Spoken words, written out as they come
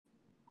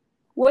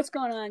What's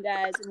going on,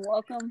 guys, and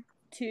welcome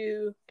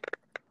to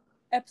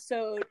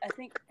episode, I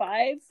think,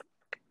 5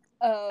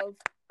 of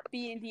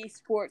B&D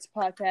Sports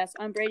Podcast.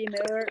 I'm Brady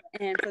Miller,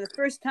 and for the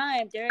first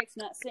time, Derek's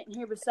not sitting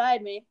here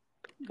beside me.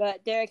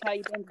 But, Derek, how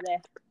you doing today?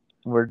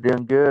 We're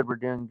doing good.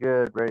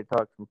 Ready to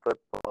talk some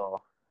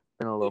football. It's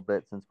been a little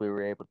bit since we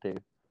were able to.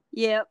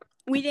 Yep.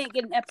 We didn't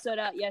get an episode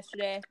out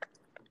yesterday.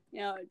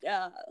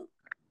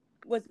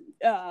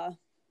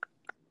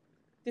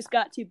 Just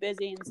got too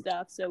busy and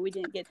stuff, so we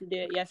didn't get to do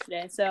it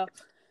yesterday. So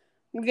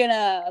we're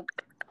gonna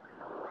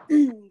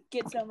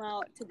get some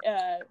out to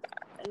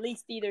at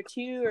least either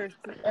two or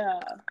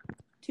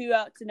two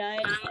out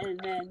tonight, and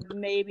then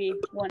maybe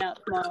one out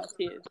tomorrow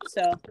too.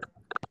 So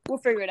we'll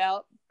figure it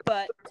out.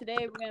 But today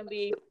we're gonna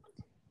be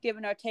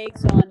giving our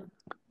takes on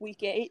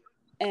Week 8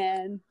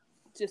 and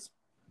just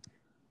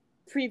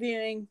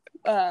previewing,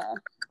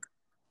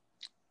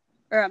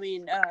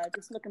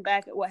 just looking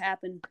back at what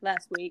happened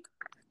last week.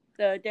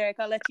 So Derek,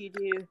 I'll let you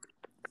do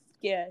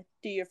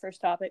your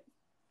first topic.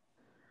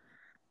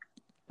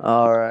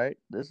 All right.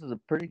 This is a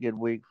pretty good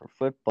week for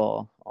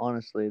football.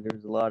 Honestly,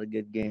 there's a lot of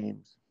good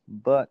games.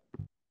 But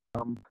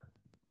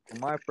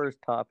my first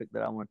topic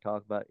that I want to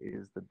talk about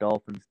is the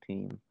Dolphins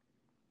team.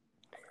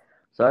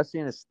 So I've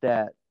seen a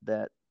stat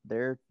that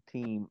their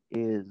team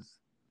is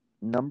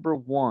number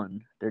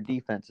one. Their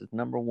defense is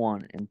number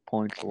one in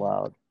points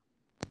allowed.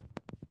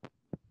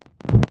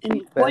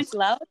 In points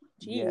allowed?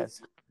 Jeez.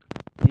 Yes.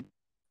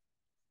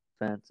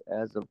 Defense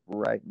as of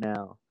right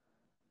now.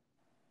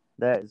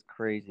 That is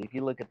crazy. If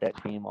you look at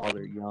that team, all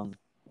their young,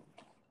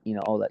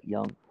 all that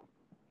young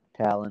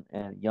talent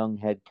and young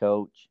head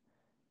coach.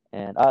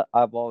 And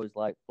I've always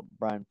liked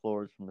Brian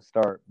Flores from the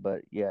start,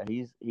 but yeah,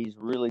 he's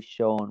really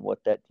showing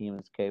what that team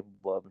is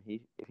capable of.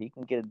 If he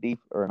can get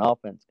an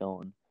offense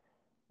going,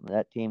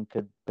 that team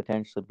could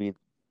potentially be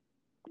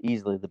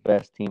easily the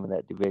best team in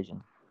that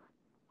division,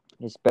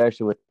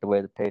 especially with the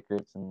way the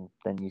Patriots, and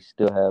then you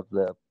still have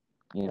the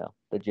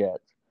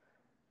Jets.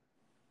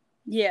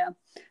 Yeah.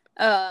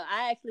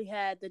 I actually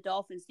had the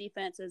Dolphins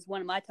defense as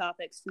one of my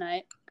topics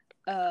tonight.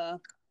 Their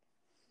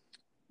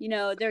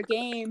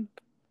game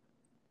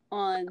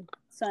on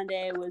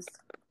Sunday was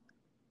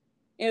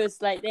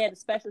like they had a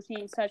special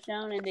teams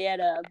touchdown and they had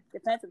a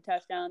defensive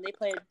touchdown. They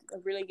played a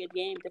really good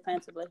game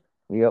defensively.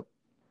 Yep.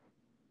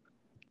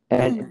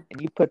 And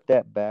you put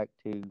that back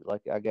to,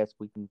 like, I guess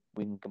we can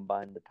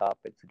combine the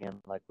topics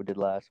again like we did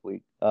last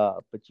week.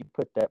 But you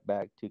put that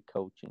back to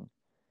coaching.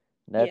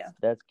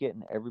 That's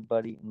getting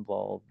everybody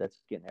involved.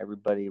 That's getting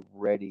everybody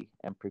ready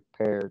and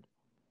prepared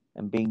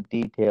and being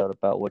detailed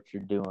about what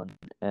you're doing.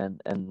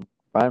 And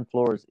Brian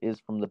Flores is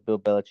from the Bill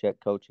Belichick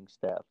coaching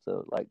staff.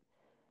 So, like,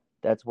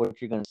 that's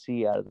what you're going to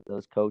see out of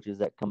those coaches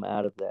that come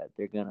out of that.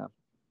 They're going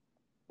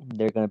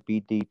to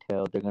be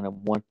detailed. They're going to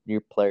want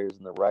your players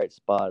in the right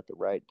spot at the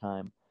right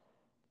time.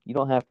 You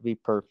don't have to be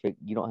perfect.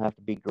 You don't have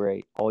to be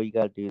great. All you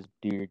got to do is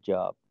do your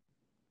job.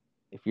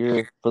 If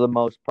you're, for the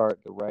most part,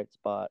 at the right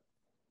spot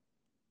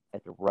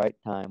at the right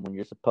time when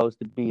you're supposed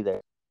to be there,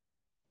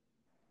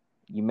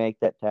 you make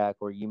that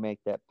tackle or you make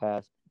that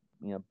pass,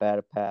 bat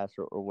a pass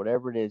or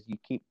whatever it is, you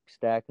keep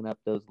stacking up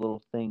those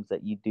little things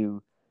that you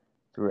do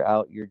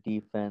throughout your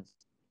defense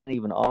and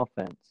even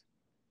offense,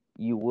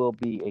 you will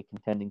be a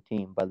contending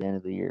team by the end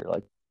of the year.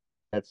 Like,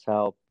 that's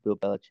how Bill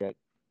Belichick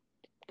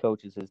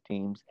coaches his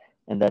teams,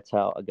 and that's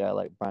how a guy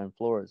like Brian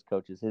Flores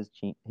coaches his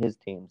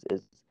teams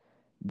is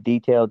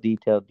detail,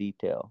 detail,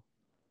 detail.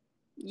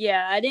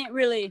 Yeah, I didn't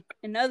really.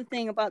 Another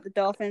thing about the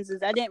Dolphins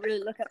is I didn't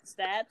really look up the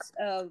stats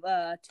of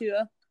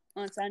Tua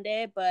on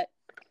Sunday, but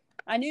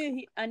I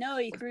know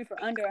he threw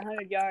for under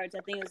 100 yards.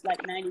 I think it was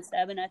like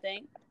 97. I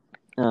think.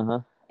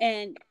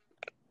 And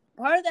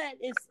part of that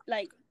is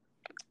like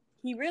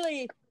he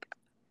really.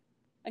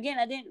 Again,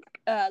 I didn't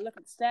look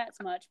at the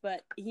stats much,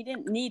 but he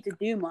didn't need to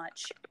do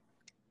much.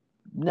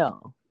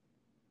 No,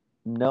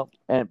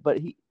 but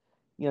he,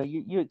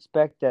 you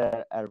expect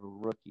that out of a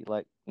rookie,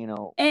 like.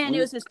 And it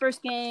was his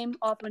first game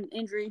off an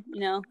injury.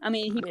 I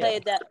mean, he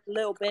played that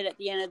little bit at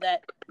the end of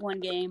that one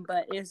game,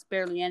 but it was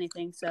barely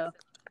anything. So.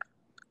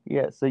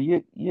 Yeah, so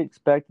you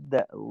expected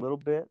that a little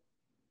bit,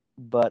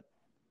 but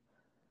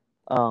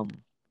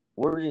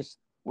we're just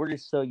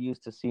so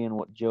used to seeing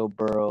what Joe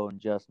Burrow and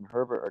Justin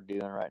Herbert are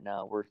doing right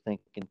now. We're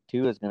thinking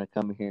Tua is going to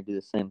come in here and do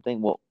the same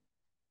thing. Well,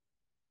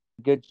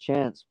 good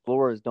chance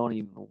Flores don't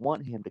even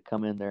want him to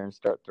come in there and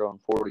start throwing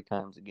 40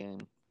 times a game.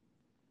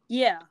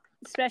 Yeah,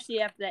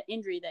 especially after that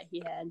injury that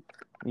he had.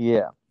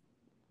 Yeah.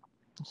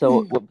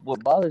 So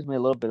what bothers me a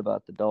little bit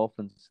about the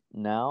Dolphins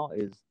now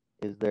is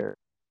their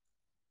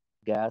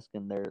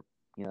Gaskin,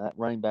 that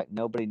running back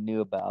nobody knew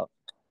about.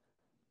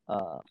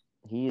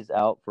 He is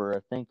out for,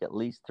 I think, at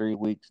least 3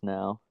 weeks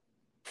now.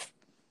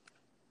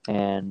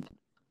 And,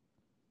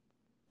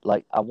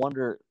 like, I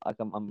wonder, like,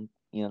 I'm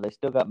they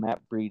still got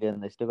Matt Breida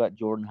and they still got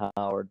Jordan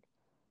Howard,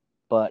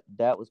 but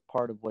that was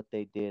part of what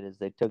they did is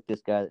they took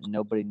this guy that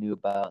nobody knew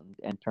about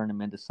and turned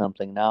him into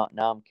something. Now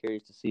I'm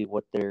curious to see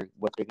what they're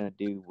going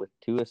to do with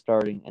Tua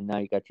starting, and now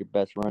you got your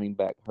best running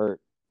back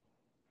hurt.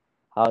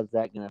 How is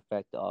that going to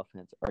affect the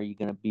offense? Are you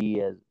going to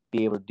be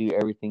be able to do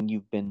everything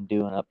you've been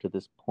doing up to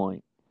this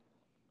point.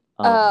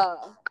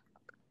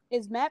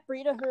 Is Matt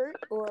Breida hurt,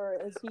 or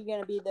is he going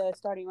to be the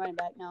starting running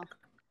back now?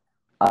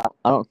 I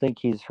don't think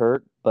he's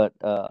hurt, but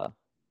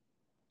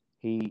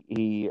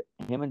him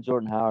and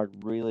Jordan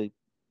Howard really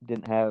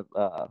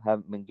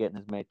haven't been getting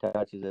as many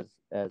touches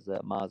as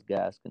Myles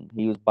Gaskin.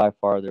 He was by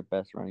far their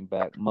best running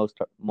back, most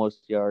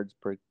yards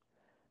per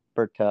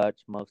touch,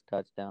 most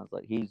touchdowns.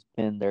 Like, he's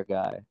been their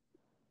guy.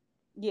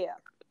 Yeah.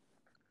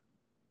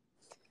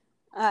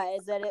 All right,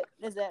 is that it?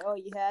 Is that all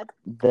you had?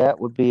 That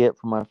would be it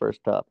for my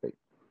first topic.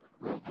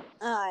 All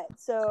right,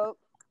 so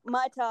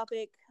my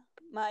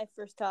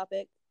first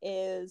topic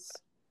is,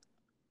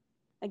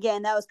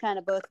 again, that was kind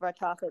of both of our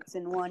topics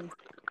in one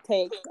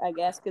take, I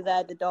guess, because I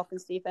had the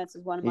Dolphins defense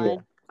as one of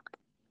mine.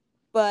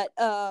 But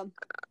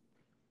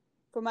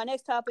for my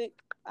next topic,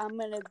 I'm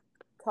going to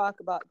talk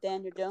about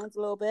Daniel Jones a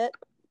little bit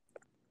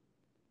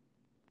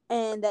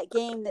and that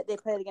game that they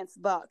played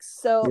against the Bucs.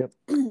 So,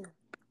 did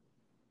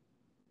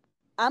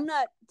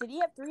he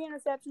have 3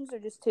 interceptions or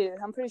just 2?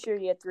 I'm pretty sure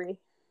he had 3,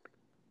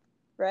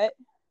 right?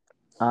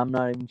 I'm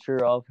not even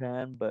sure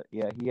offhand, but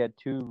yeah, he had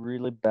 2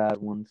 really bad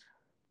ones.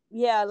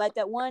 Yeah, like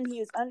that one, he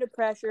was under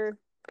pressure.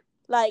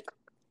 Like,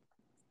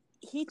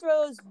 he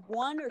throws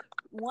one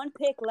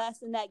pick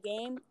less in that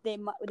game, they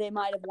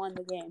might have won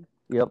the game.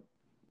 Yep.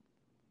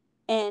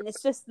 And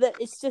it's just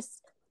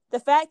the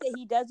fact that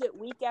he does it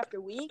week after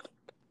week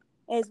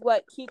is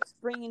what keeps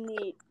bringing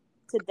me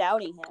to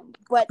doubting him.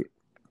 But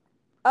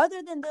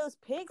other than those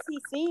picks, he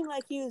seemed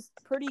like he was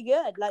pretty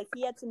good. Like,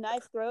 he had some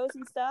nice throws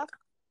and stuff.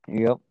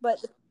 Yep.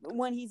 But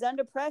when he's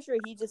under pressure,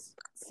 he just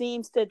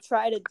seems to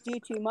try to do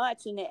too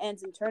much, and it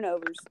ends in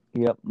turnovers.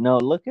 Yep. No,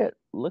 look at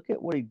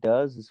what he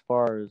does as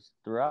far as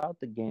throughout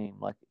the game.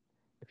 Like,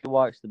 if you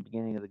watch the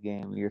beginning of the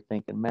game, you're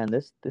thinking, man,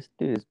 this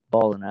dude is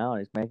balling out.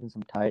 He's making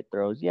some tight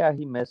throws. Yeah,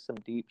 he missed some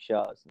deep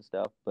shots and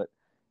stuff, but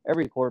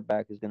every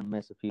quarterback is going to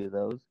miss a few of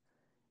those.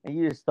 And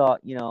you just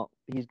thought,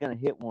 he's going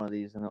to hit one of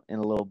these in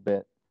a little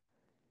bit.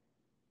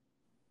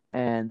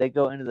 And they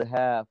go into the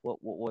half, what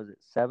was it,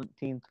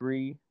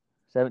 17-3,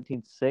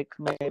 17-6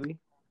 maybe,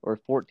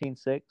 or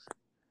 14-6?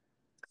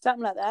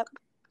 Something like that.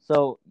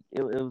 So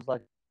it was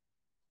like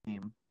a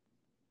game.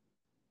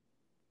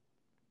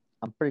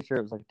 I'm pretty sure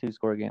it was like a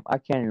 2-score game. I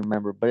can't even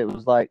remember, but it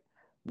was like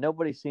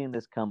nobody's seeing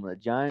this coming. The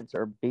Giants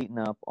are beating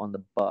up on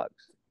the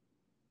Bucs,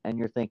 and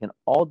you're thinking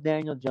all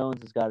Daniel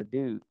Jones has got to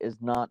do is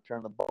not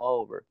turn the ball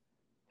over.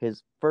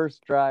 His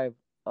first drive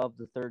of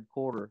the third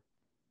quarter,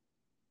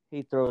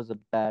 he throws a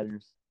bad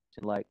interception.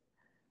 Like,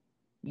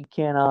 you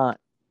cannot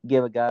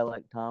give a guy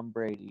like Tom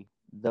Brady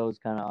those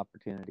kind of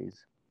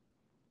opportunities.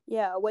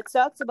 Yeah, what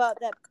sucks about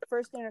that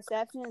first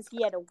interception is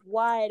he had a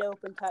wide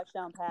open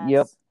touchdown pass.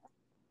 Yep.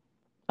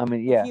 I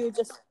mean, yeah. If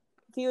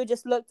he would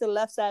just look to the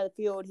left side of the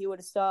field, he would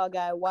have saw a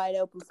guy wide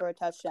open for a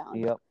touchdown.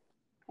 Yep.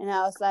 And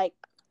I was like,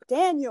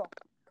 Daniel,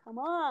 come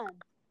on.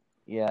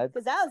 Yeah.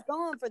 Because I was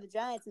going for the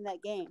Giants in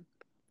that game.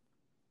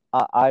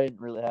 I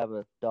didn't really have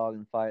a dog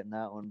in the fight in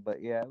that one,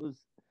 but yeah, it was.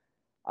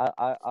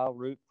 I'll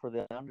root for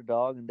the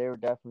underdog, and they were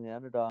definitely the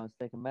underdog. I was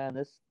thinking, man,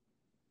 this.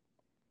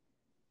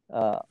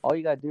 All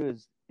you gotta do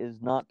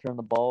is not turn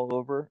the ball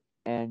over,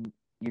 and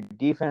your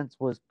defense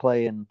was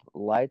playing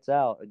lights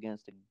out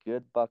against a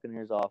good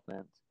Buccaneers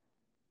offense.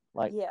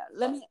 Like, yeah,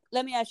 let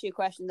me ask you a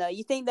question though.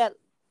 You think that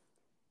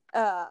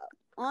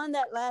on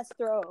that last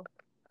throw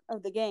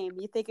of the game,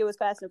 you think it was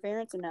pass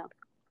interference or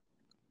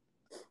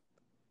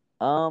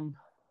no?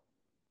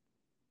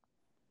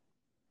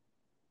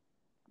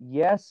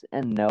 Yes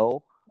and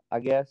no. I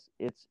guess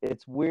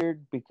it's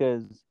weird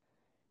because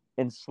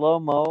in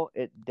slow-mo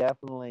it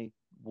definitely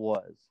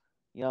was.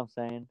 You know what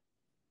I'm saying?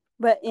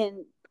 But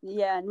in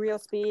real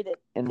speed,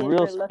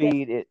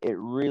 it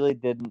really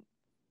didn't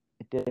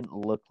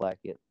look like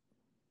it.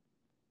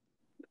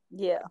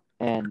 Yeah.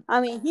 And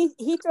I mean,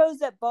 he throws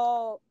that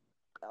ball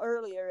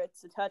earlier,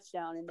 it's a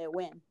touchdown and they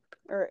win.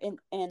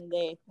 And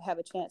they have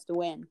a chance to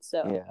win.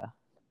 So yeah.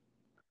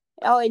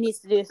 All he needs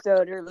to do is throw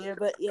it earlier,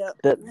 but yeah.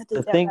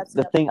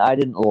 The thing I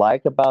didn't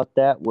like about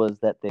that was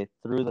that they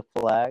threw the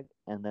flag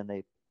and then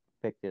they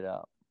picked it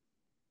up.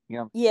 You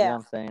know what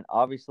I'm saying?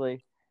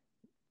 Obviously,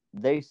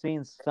 they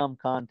seen some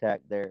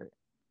contact there,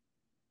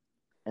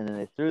 and then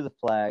they threw the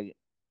flag,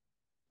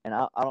 and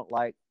I don't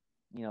like,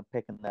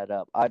 picking that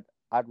up. I'd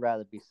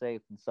rather be safe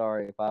than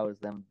sorry if I was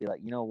them and be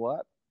like, you know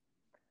what?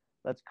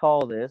 Let's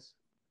call this,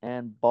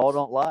 and ball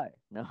don't lie.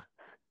 No.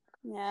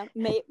 Yeah,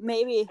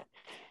 maybe.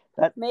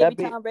 Maybe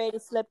Tom Brady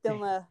slipped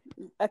them a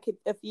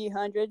few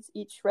hundreds,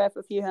 each ref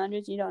a few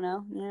hundreds. You don't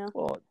know. Yeah.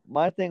 Well,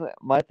 my thing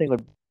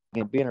with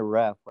being a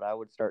ref, what I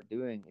would start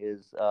doing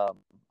is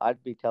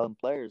I'd be telling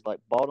players, like,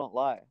 ball don't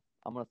lie.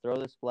 I'm gonna throw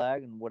this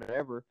flag, and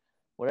whatever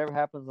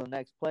happens on the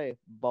next play,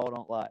 ball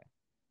don't lie.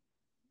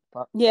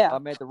 If I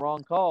made the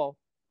wrong call,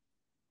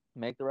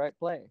 make the right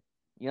play.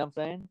 You know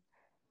what I'm saying?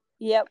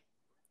 Yep.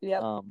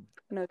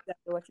 I know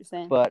exactly what you're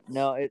saying. But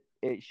no, it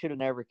should have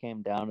never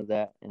came down to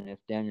that. And if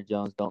Daniel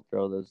Jones don't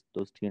throw those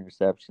 2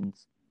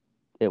 interceptions,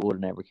 it would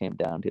have never came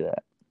down to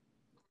that.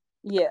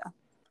 Yeah,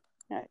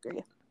 I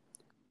agree.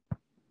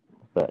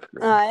 But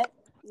All right,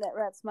 that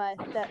wraps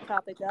that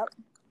topic up.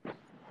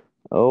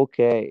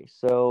 okay,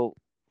 so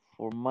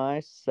for my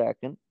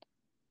second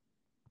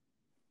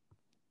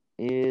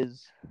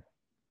is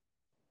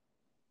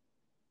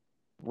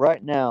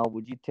right now,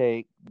 would you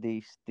take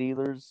the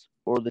Steelers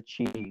or the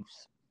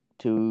Chiefs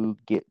to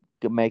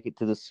make it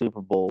to the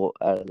Super Bowl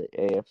out of the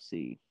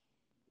AFC?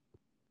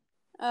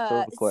 So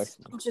the It's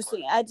question.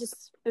 interesting.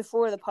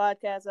 Before the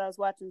podcast, I was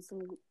watching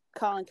some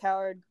Colin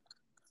Cowherd,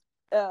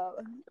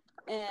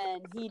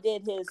 and he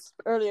did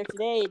earlier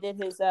today. He did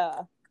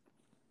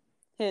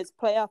his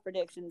playoff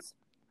predictions,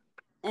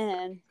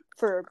 and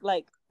for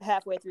like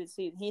halfway through the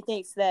season, he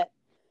thinks that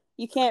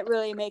you can't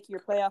really make your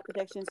playoff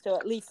predictions till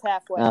at least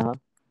halfway. Uh-huh.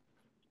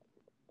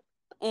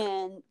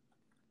 And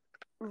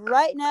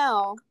right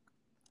now,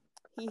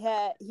 he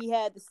had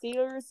the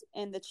Steelers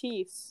and the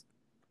Chiefs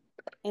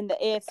in the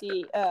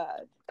AFC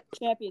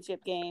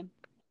championship game,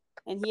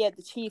 and he had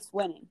the Chiefs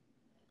winning.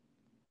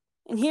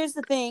 And here's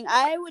the thing: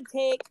 I would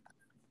take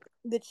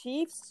the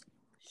Chiefs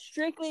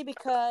strictly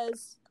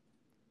because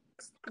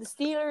the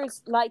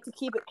Steelers like to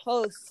keep it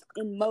close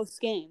in most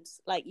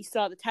games. Like you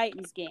saw the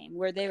Titans game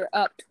where they were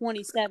up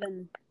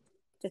 27-3,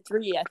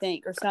 I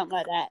think, or something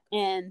like that.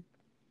 And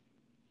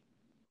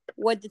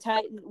what the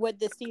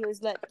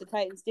Steelers let the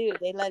Titans do?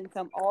 They let them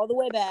come all the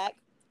way back.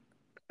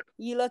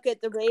 You look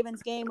at the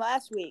Ravens game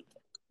last week.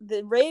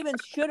 The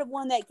Ravens should have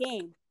won that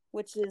game,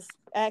 which is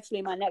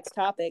actually my next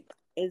topic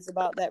is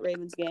about that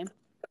Ravens game.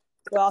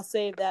 So I'll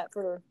save that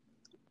for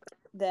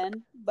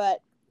then.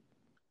 But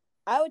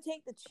I would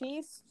take the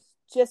Chiefs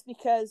just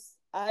because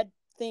I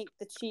think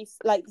the Chiefs,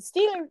 like the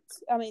Steelers,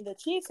 the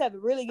Chiefs have a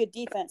really good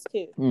defense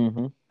too.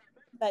 Mm-hmm.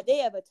 Like they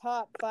have a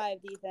top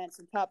 5 defense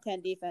and top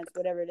 10 defense,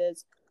 whatever it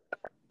is.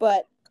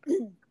 But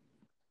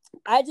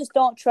I just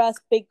don't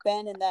trust Big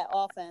Ben in that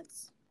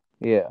offense.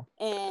 Yeah.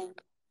 And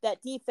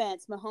that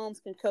defense,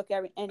 Mahomes can cook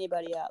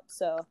anybody up.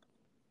 So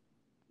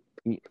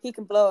he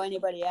can blow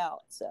anybody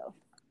out. So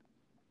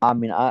I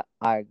mean, I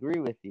agree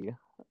with you,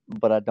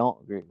 but I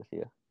don't agree with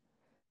you.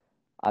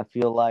 I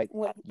feel like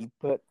you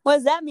put. What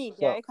does that mean,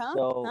 Derek?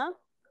 So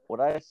what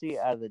I see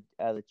out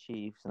of the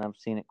Chiefs, and I've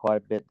seen it quite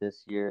a bit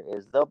this year,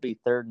 is they'll be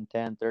 3rd and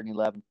 10, 3rd and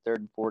 11, 3rd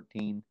and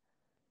 14,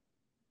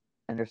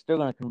 and they're still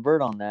going to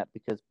convert on that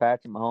because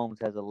Patrick Mahomes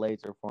has a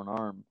laser for an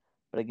arm.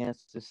 But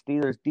against the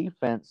Steelers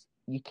defense,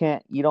 you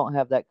don't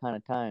have that kind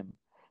of time.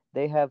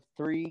 They have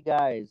 3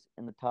 guys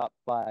in the top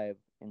 5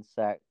 in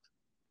sacks.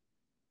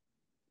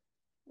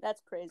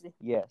 That's crazy.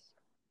 Yes.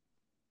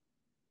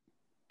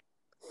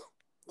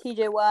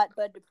 T.J. Watt,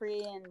 Bud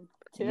Dupree, and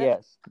Tua?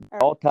 Yes,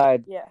 all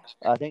tied. Yeah.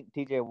 I think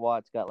T.J.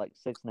 Watt's got like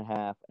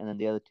 6.5, and then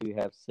the other 2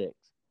 have 6.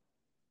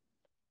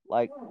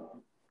 Like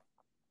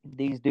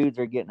these dudes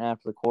are getting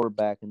after the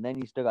quarterback, and then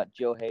you still got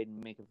Joe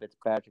Hayden, Minkah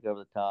Fitzpatrick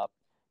over the top.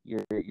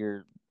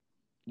 You're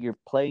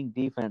playing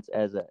defense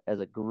as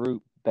a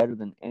group better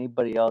than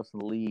anybody else in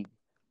the league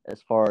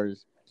as far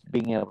as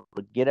being able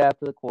to get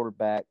after the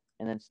quarterback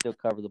and then still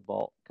cover the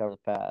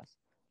pass.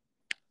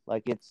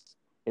 Like it's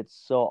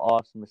so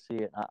awesome to see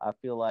it. I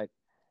feel like,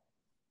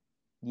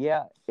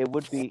 yeah, it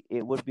would be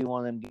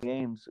one of them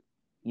games,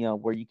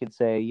 where you could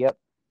say, yep,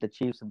 the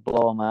Chiefs would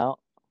blow them out,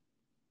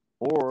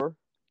 or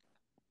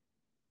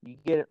you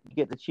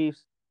get the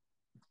Chiefs.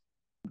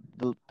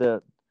 Look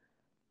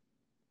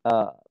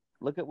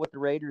at what the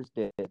Raiders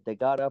did. They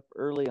got up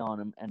early on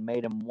them and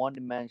made them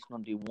one-dimensional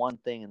and do one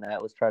thing, and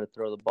that was try to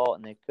throw the ball,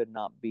 and they could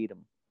not beat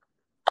them.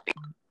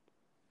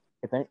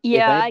 If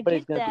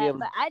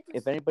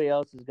anybody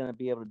else is going to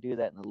be able to do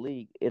that in the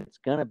league, it's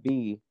going to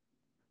be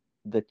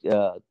the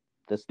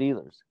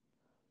Steelers.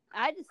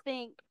 I just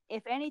think,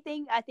 if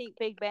anything, I think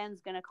Big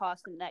Ben's going to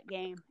cost them that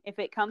game. If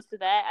it comes to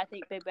that, I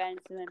think Big Ben's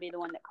going to be the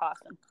one that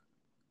costs them.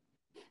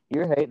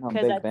 You're hating on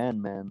Big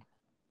Ben, man.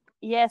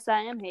 Yes,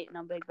 I am hating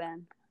on Big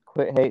Ben.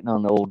 Quit hating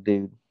on the old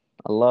dude.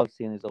 I love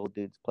seeing these old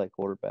dudes play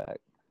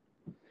quarterback.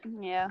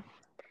 Yeah.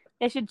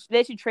 They should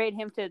trade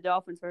him to the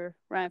Dolphins for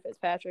Ryan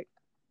Fitzpatrick.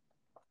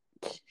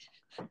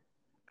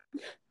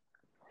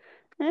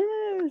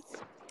 All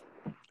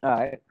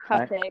right.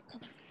 Hot take.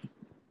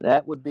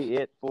 That would be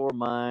it for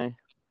my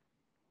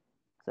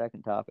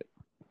second topic.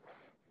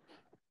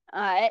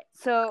 All right.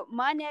 So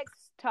my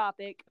next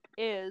topic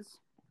is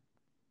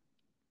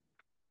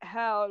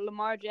how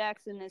Lamar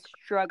Jackson is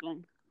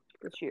struggling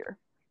this year.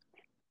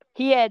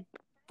 He had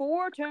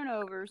 4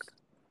 turnovers.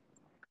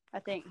 I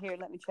think, here,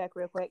 let me check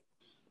real quick.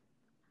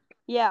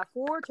 Yeah,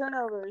 4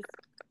 turnovers,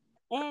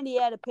 and he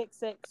had a pick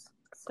 6.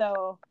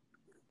 So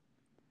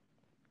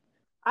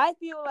I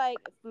feel like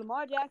if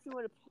Lamar Jackson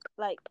would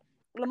have,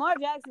 Lamar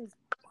Jackson's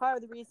part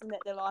of the reason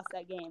that they lost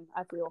that game,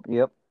 I feel.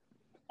 Yep.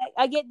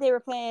 I get they were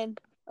playing,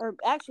 or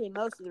actually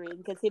most of the reason,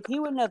 because if he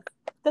wouldn't have,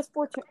 that's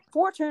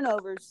 4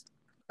 turnovers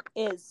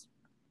is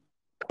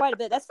quite a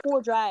bit. That's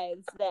 4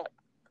 drives that,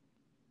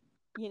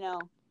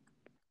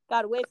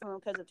 got away from him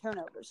because of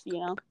turnovers,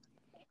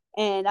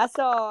 And I'm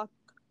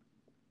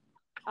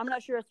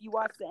not sure if you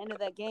watched the end of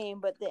that game,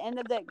 but the end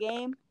of that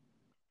game,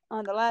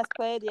 on the last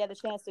play, they had a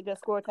chance to go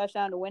score a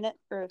touchdown to win it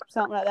or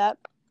something like that.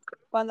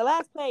 But on the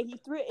last play, he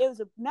threw it was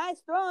a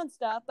nice throw and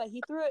stuff, but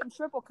he threw it in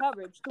triple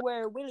coverage to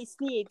where Willie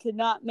Snead could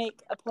not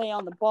make a play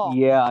on the ball.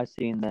 Yeah, I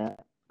seen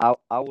that.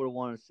 I would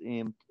want to see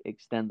him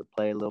extend the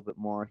play a little bit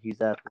more.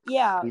 He's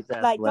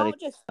athletic don't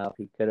just enough.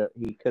 He could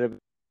have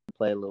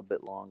played a little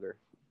bit longer.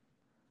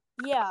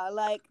 Yeah,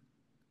 like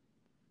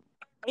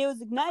it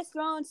was a nice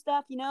throw and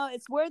stuff.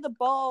 It's where the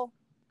ball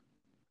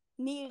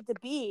needed to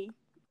be,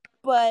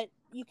 but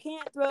you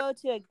can't throw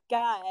to a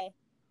guy,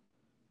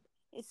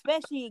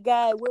 especially a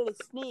guy Willie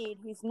Snead,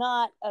 who's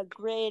not a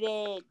grade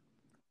A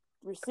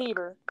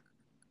receiver.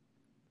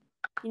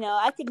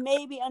 I could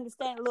maybe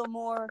understand a little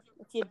more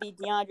if he'd be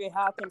DeAndre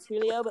Hopkins,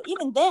 Julio, but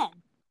even then,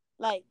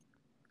 like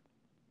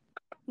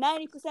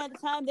 90% of the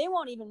time, they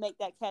won't even make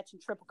that catch in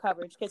triple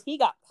coverage because he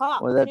got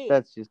popped. Well, too.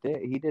 That's just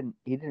it. He didn't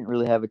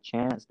really have a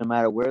chance, no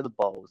matter where the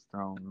ball was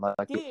thrown.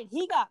 Dude,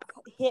 he got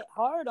hit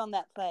hard on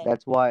that play.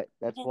 That's why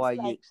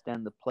you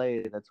extend the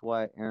play. That's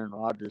why Aaron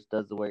Rodgers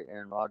does the way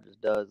Aaron Rodgers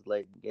does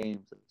late in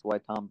games. That's why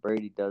Tom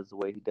Brady does the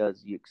way he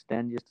does. You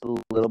extend just a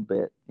little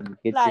bit, and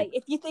you get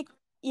if you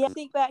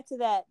think back to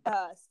that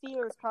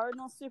Steelers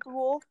Cardinals Super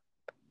Bowl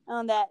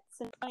on that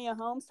Santonio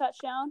Holmes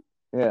touchdown.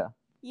 Yeah.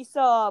 You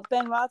saw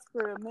Ben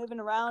Roethlisberger moving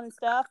around and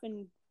stuff,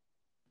 and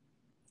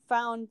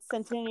found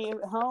Santonio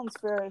Holmes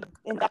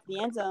in the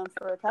end zone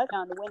for a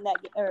touchdown to win that,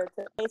 or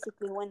to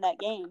basically win that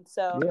game.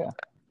 So yeah,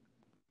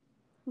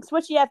 it's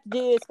what you have to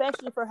do,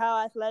 especially for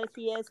how athletic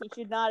he is. He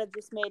should not have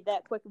just made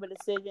that quick of a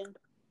decision,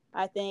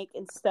 I think,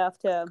 and stuff.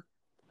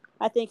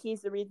 I think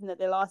he's the reason that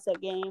they lost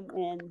that game,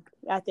 and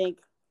I think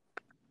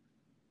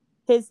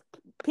his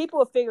people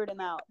have figured him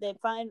out. They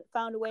found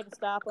a way to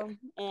stop him,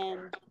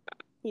 and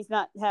he's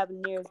not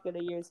having near as good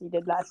a year as he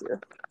did last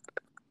year.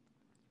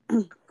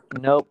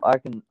 Nope, I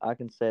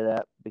can say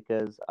that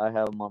because I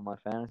have him on my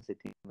fantasy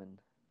team, and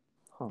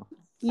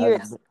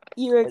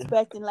you're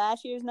expecting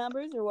last year's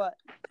numbers or what?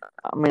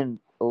 I mean,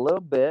 a little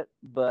bit,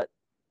 but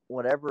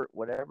whatever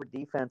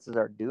defenses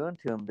are doing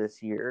to him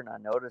this year, and I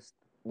noticed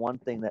one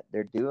thing that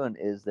they're doing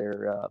is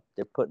they're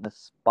putting a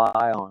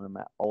spy on him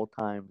at all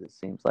times. It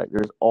seems like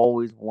there's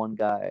always one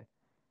guy,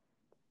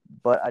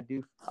 but I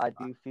do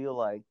feel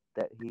like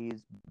that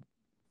he's.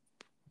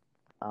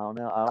 I don't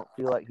know. I don't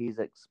feel like he's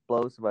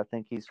explosive. I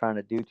think he's trying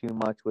to do too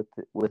much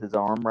with his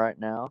arm right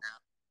now.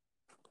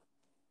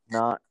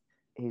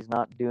 He's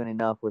not doing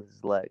enough with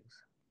his legs.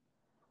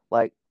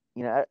 Like,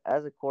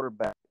 as a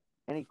quarterback,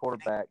 any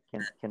quarterback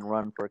can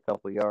run for a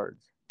couple of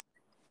yards.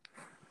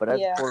 But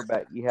as a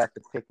quarterback, you have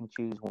to pick and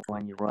choose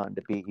when you run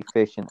to be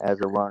efficient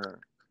as a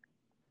runner.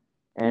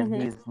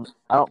 And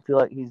I don't feel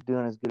like he's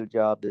doing as good a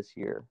job this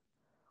year.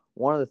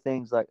 One of the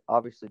things, like,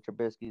 obviously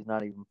Trubisky's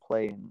not even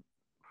playing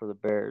for the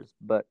Bears,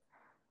 but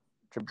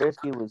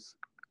Trubisky was,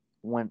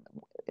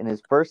 in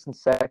his first and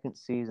second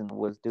season,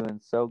 was doing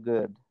so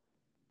good.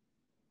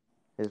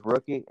 His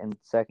rookie and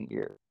second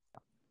year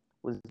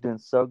was doing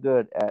so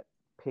good at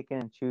picking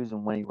and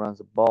choosing when he runs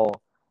the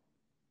ball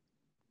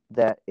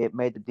that it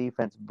made the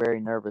defense very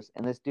nervous.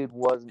 And this dude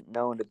wasn't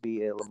known to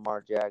be a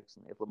Lamar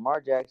Jackson. If Lamar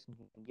Jackson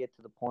can get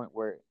to the point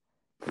where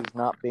he's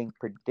not being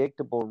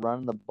predictable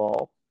running the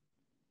ball,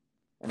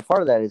 and part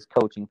of that is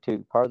coaching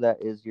too. Part of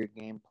that is your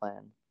game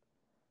plan.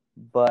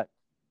 But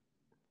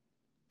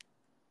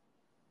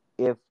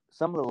if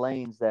some of the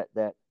lanes that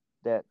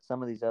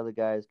some of these other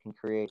guys can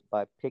create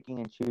by picking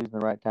and choosing the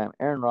right time,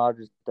 Aaron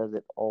Rodgers does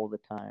it all the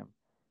time.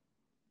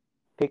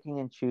 Picking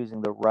and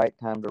choosing the right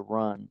time to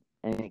run,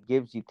 and it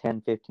gives you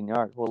 10, 15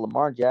 yards. Well,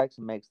 Lamar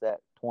Jackson makes that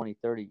 20,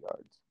 30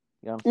 yards.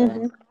 You know what I'm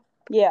saying?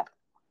 Yeah.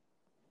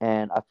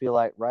 And I feel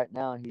like right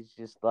now he's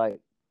just like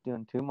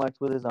doing too much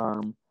with his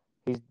arm.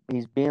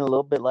 He's being a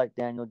little bit like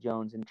Daniel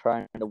Jones and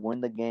trying to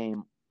win the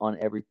game on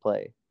every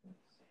play.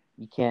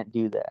 You can't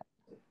do that.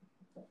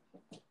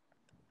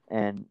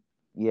 And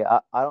yeah,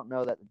 I don't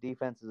know that the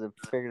defenses have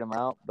figured him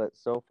out, but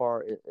so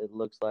far it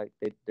looks like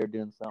they're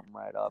doing something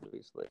right,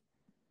 obviously.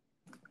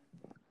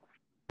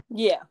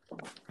 Yeah.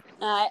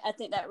 I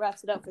think that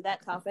wraps it up for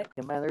that topic.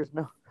 Yeah, man, there's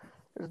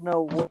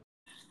no way.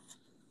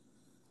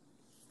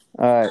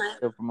 All right,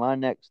 so for my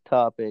next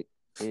topic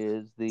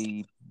is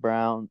the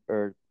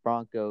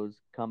Broncos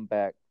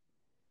comeback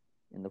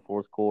in the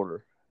fourth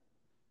quarter.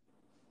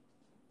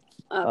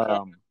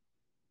 Okay.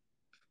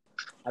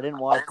 I didn't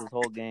watch this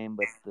whole game,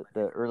 but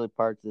the early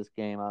parts of this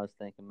game, I was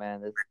thinking,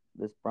 man,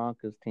 this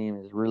Broncos team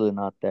is really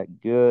not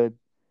that good.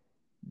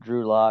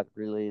 Drew Lock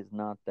really is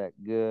not that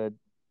good,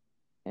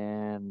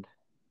 and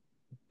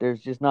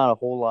there's just not a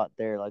whole lot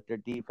there. Like, their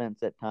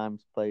defense at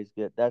times plays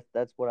good.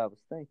 That's what I was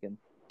thinking.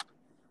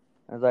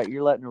 I was like,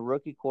 you're letting a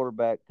rookie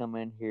quarterback come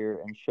in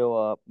here and show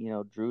up,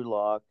 Drew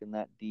Lock and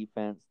that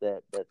defense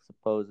that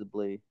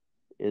supposedly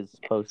is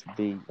supposed to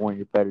be one of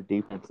your better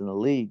defense in the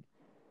league.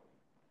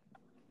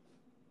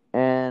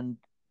 And,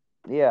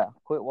 yeah,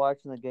 quit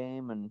watching the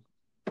game. And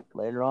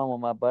later on when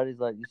my buddy's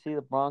like, you see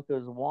the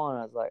Broncos won,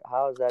 I was like,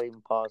 how is that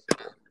even possible?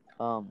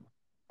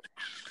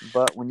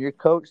 But when you're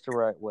coached the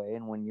right way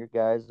and when your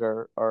guys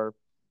are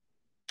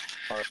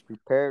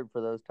prepared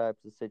for those types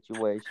of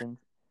situations,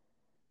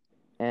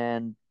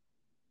 and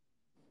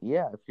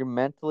if you're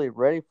mentally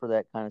ready for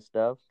that kind of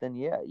stuff, then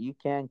yeah, you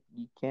can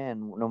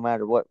no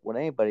matter what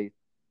anybody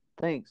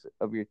thinks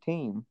of your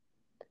team,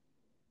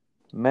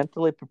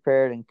 mentally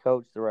prepared and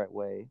coached the right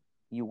way,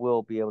 you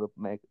will be able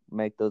to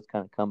make those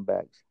kind of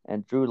comebacks.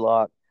 And Drew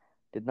Lock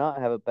did not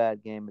have a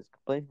bad game. His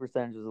completion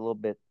percentage was a little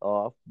bit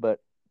off, but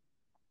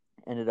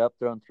ended up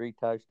throwing 3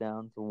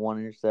 touchdowns and 1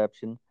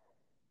 interception,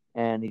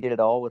 and he did it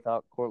all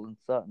without Cortland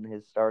Sutton,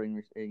 his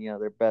starting,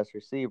 their best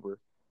receiver.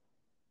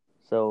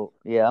 So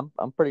yeah,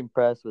 I'm pretty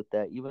impressed with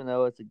that. Even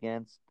though it's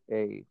against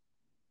a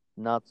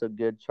not so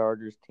good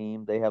Chargers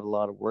team, they have a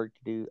lot of work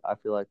to do. I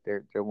feel like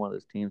they're one of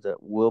those teams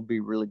that will be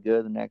really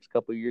good the next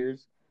couple of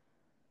years.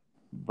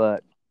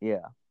 But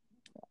yeah,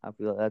 I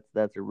feel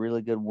that's a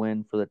really good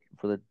win for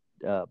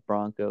the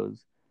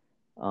Broncos.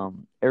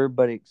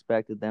 Everybody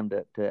expected them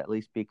to at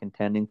least be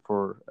contending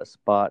for a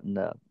spot in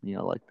the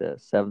like the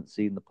 7th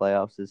seed in the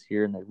playoffs this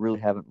year, and they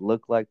really haven't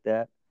looked like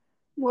that.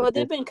 Well,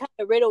 they've been kind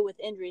of riddled with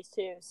injuries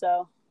too,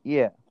 so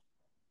yeah.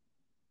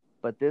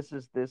 But this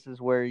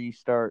is where you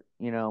start,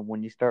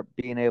 when you start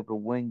being able to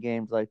win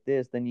games like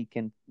this, then you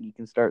can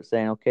start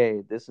saying,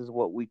 okay, this is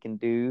what we can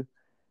do.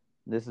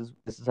 This is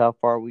how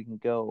far we can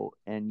go,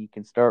 and you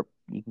can start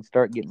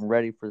getting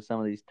ready for some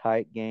of these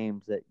tight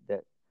games that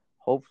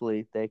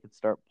hopefully they could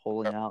start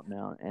pulling out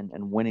now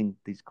and winning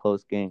these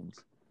close games.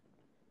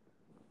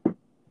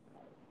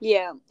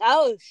 Yeah, I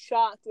was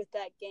shocked with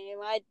that game.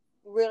 I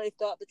really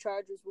thought the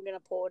Chargers were going to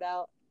pull it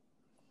out.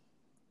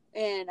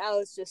 And I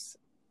just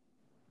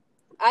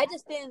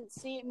didn't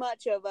see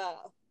much of a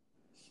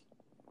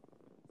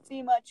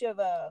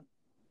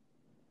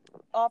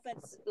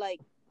offense.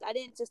 Like, I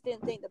didn't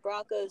think the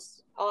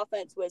Broncos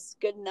offense was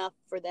good enough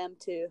for them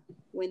to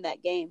win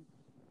that game,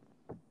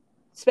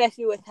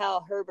 especially with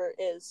how Herbert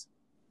is.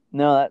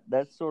 No,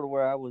 that's sort of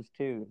where I was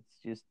too.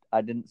 It's just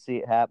I didn't see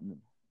it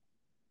happening.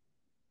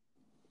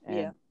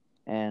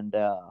 And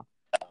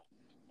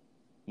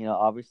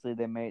obviously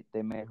they made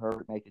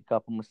Herbert make a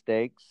couple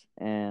mistakes,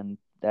 and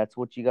that's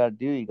what you got to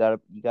do. You got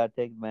to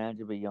take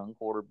advantage of a young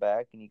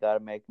quarterback, and you got to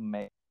make him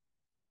make.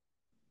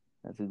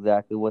 That's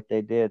exactly what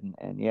they did,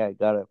 and yeah, you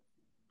got to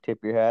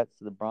tip your hats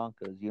to the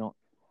Broncos.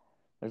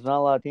 There's not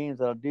a lot of teams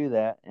that'll do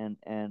that,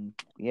 and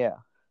yeah,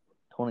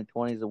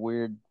 2020 is a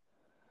weird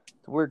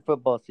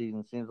football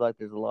season. Seems like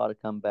there's a lot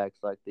of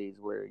comebacks like these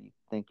where you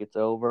think it's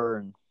over,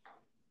 and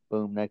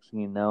boom, next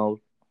thing you know,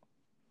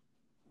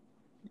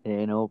 it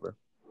ain't over.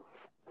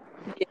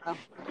 Yeah,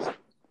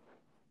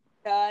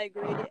 I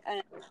agree.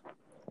 And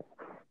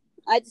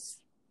I just,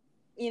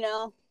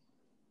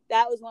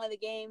 that was one of the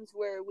games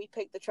where we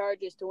picked the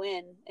Chargers to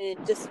win.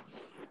 And just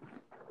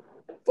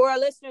for our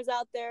listeners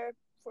out there,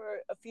 for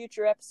a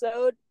future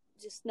episode,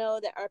 just know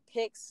that our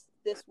picks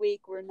this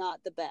week were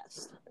not the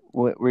best.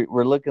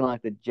 We're looking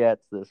like the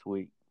Jets this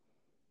week.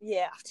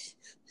 Yeah.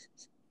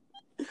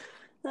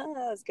 That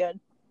was good.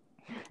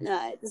 All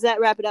right. Does that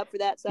wrap it up for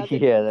that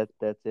subject? Yeah,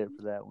 that's it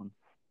for that one.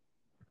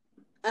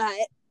 All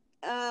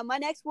right. My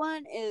next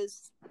one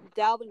is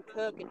Dalvin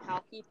Cook and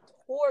how he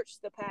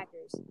torched the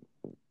Packers.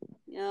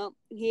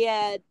 He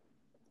had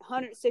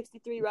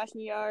 163 rushing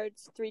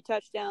yards, 3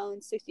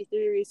 touchdowns,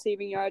 63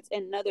 receiving yards,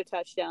 and another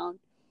touchdown.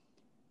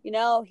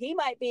 He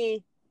might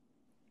be,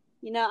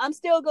 I'm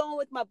still going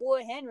with my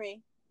boy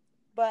Henry,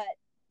 but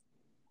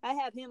I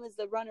have him as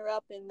the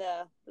runner-up in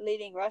the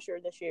leading rusher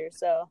this year.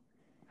 So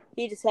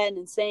he just had an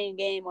insane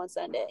game on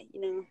Sunday.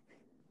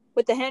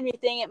 With the Henry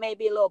thing, it may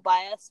be a little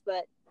biased,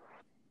 but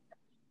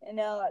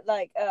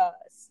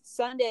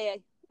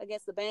Sunday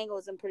against the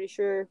Bengals, I'm pretty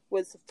sure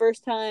was the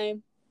first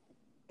time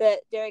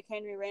that Derrick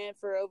Henry ran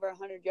for over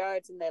 100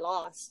 yards and they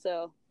lost.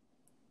 So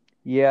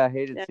yeah, I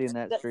hated seeing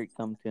that streak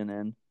come to an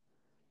end.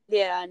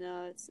 Yeah, I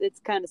know it's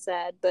kind of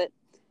sad, but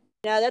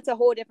that's a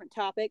whole different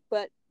topic.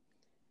 But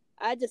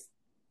I just,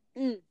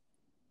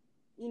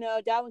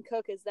 Dalvin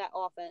Cook is that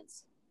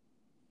offense.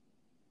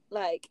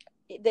 Like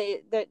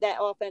that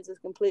offense is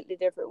completely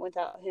different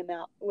without him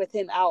out. With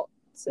him out,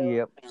 so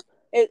yep.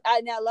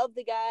 I love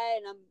the guy,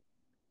 and I'm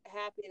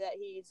happy that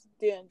he's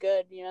doing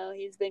good.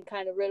 He's been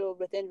kind of riddled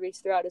with injuries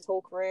throughout his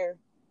whole career,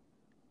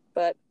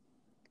 but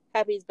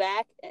happy he's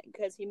back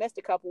because he missed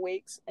a couple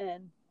weeks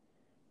and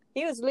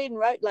he was leading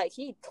right. Like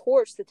he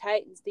torched the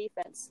Titans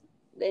defense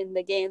in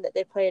the game that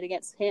they played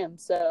against him.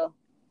 So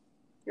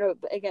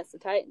against the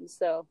Titans.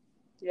 So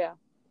yeah.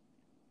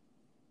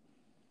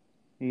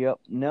 Yep.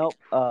 Nope.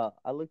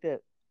 I looked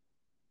at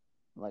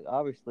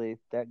obviously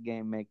that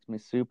game makes me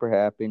super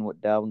happy, and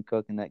what Dalvin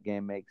Cook in that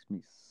game makes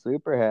me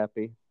super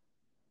happy.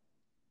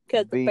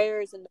 Because the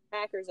Bears and the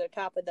Packers are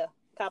top of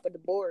the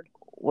board.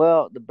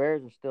 Well, the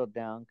Bears are still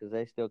down because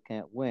they still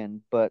can't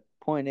win. But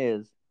point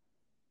is,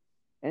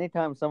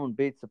 anytime someone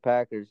beats the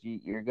Packers,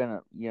 you're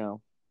gonna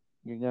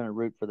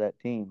root for that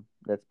team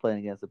that's playing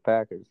against the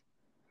Packers.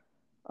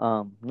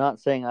 Not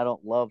saying I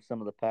don't love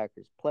some of the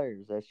Packers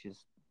players. That's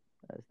just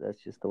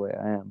the way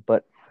I am.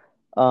 But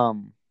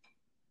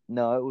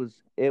no,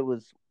 it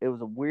was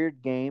a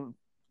weird game.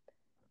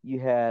 You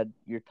had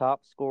your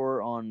top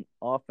scorer on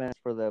offense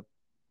for the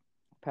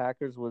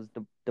Packers was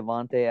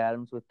Davante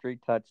Adams with 3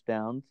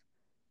 touchdowns.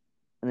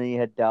 And then you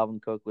had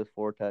Dalvin Cook with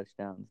 4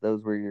 touchdowns.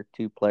 Those were your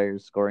 2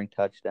 players scoring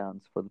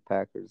touchdowns for the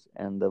Packers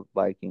and the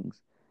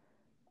Vikings.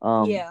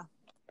 Yeah.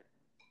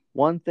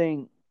 One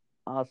thing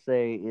I'll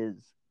say is,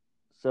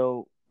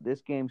 so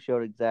this game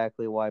showed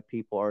exactly why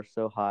people are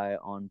so high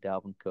on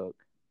Dalvin Cook.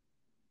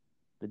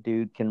 The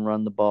dude can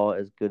run the ball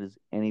as good as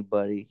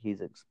anybody.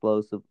 He's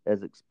explosive as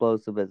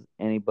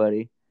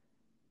anybody.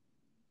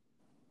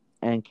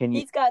 And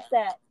He's got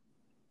that.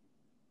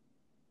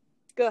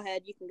 Go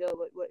ahead. You can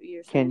go what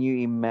you're saying. Can you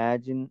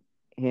imagine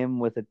him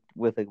with a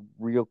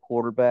real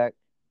quarterback,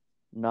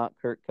 not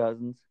Kirk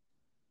Cousins?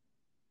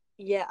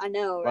 Yeah, I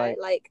know, right?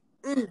 Like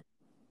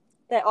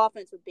that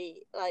offense would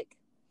be like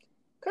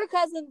Kirk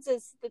Cousins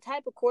is the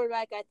type of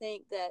quarterback I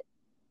think that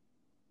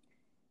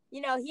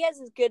he has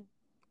his good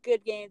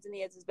games and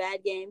he has his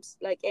bad games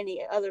like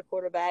any other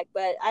quarterback,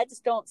 but I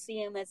just don't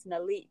see him as an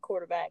elite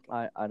quarterback.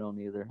 I don't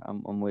either.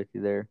 I'm with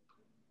you there.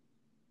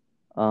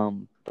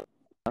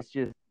 It's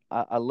just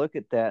I look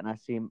at that and I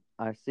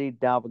see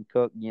Dalvin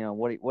Cook.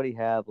 What he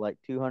have, like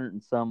 200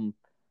 and some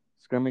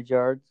scrimmage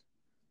yards.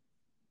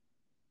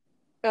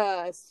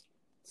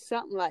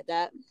 Something like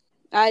that.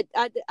 I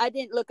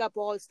didn't look up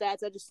all his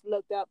stats. I just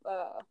looked up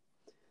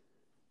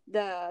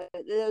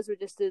those were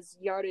just his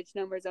yardage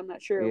numbers. I'm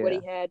not sure what he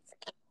had.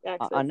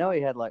 Actually, I know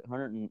he had like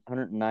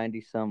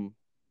 190 some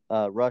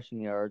rushing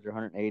yards or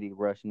 180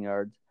 rushing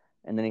yards,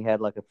 and then he had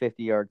like a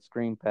 50-yard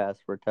screen pass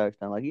for a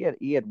touchdown. Like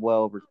he had well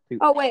over 2.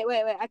 Oh wait!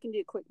 I can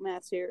do quick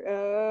math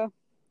here.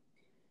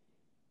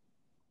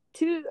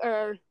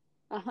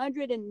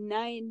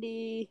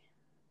 190.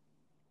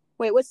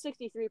 Wait, what's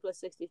 63 plus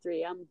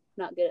 63? I'm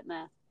not good at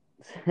math.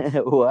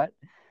 What?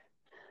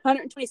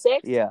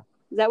 126? Yeah.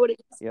 Is that what it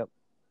is? Yep.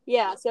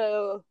 Yeah,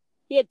 so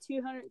he had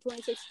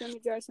 226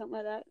 scrimmage yards, something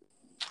like that.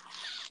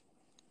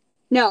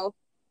 No,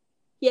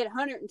 he had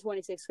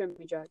 126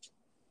 scrimmage yards.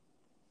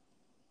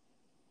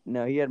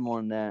 No, he had more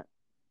than that.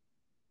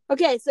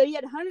 Okay, so he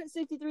had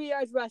 163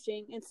 yards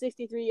rushing and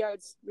 63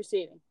 yards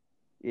receiving.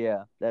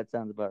 Yeah, that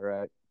sounds about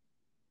right.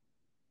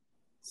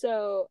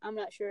 So I'm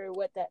not sure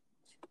what that.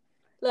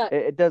 Look,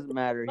 it doesn't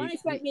matter. Don't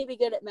expect me to be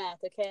good at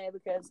math, okay?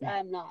 Because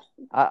I'm not.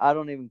 I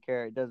don't even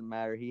care. It doesn't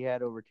matter. He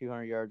had over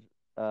 200 yards,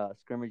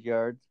 scrimmage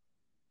yards,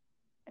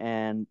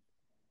 and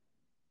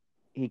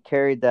he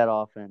carried that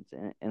offense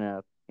in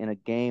a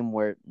game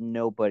where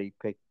nobody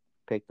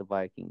picked the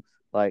Vikings.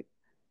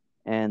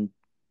 And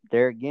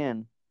there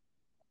again,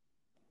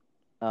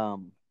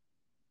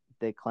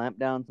 they clamped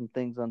down some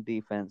things on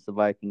defense. The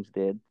Vikings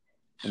did,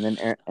 and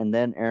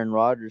then Aaron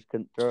Rodgers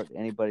couldn't throw it to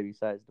anybody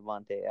besides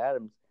Davante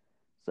Adams.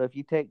 So if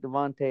you take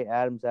Davante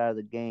Adams out of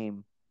the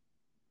game,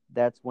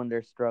 that's when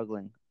they're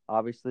struggling.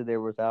 Obviously, they're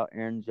without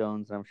Aaron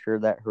Jones, and I'm sure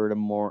that hurt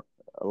them a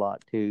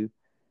lot too.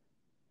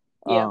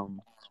 Yeah.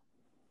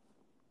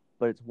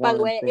 But it's one. By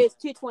the way, it was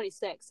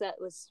 226. That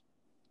was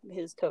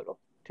his total.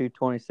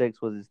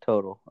 226 was his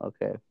total.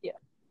 Okay. Yeah.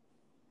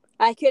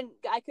 I couldn't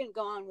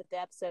go on with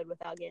the episode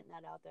without getting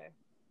that out there.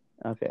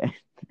 Okay.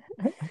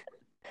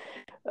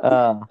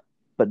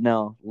 But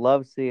no,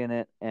 love seeing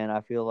it, and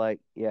I feel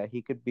like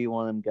he could be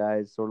one of them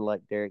guys, sort of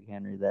like Derrick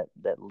Henry,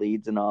 that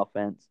leads an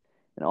offense.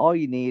 And all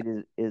you need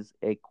is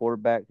a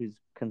quarterback who's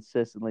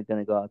consistently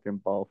going to go out there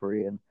and ball for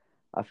you. And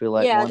I feel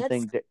like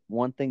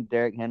one thing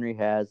Derrick Henry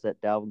has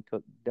that Dalvin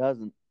Cook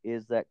doesn't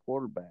is that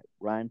quarterback.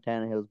 Ryan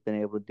Tannehill's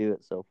been able to do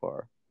it so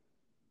far.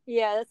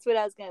 Yeah, that's what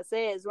I was going to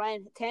say is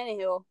Ryan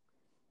Tannehill,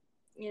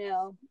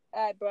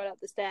 I brought up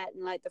the stat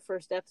in like the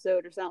first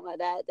episode or something like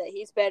that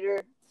he's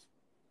better.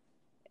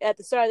 At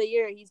the start of the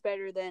year, he's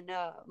better than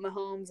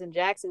Mahomes and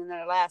Jackson in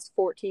their last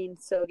 14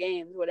 so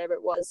games, whatever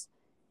it was.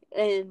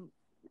 And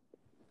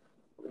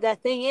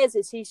that thing is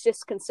he's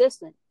just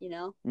consistent,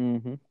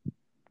 Mm-hmm.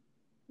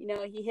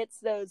 He hits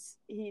those.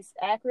 He's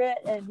accurate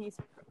and he's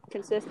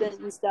consistent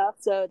and stuff.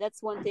 So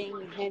that's one thing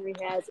Henry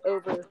has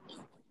over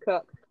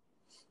Cook.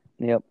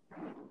 Yep.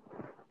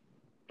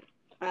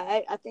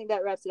 I think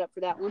that wraps it up for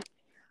that one.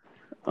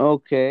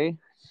 Okay,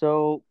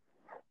 so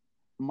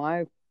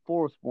my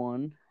fourth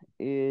one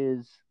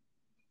is,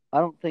 I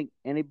don't think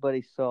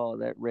anybody saw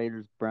that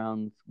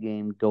Raiders-Browns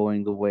game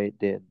going the way it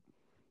did.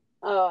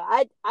 Oh,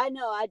 I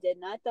know I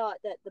didn't. I thought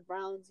that the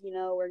Browns,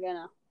 we're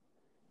gonna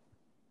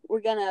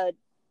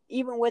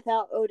even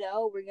without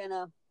Odell, we're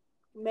gonna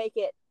make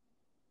it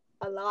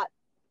a lot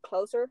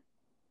closer.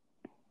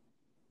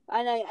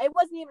 I know it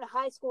wasn't even a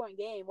high scoring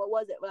game. What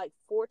was it, like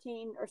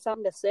 14 or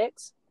something to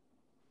 6?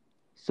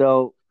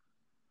 So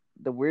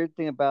the weird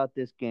thing about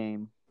this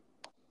game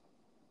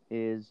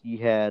is you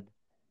had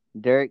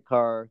Derek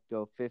Carr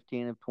go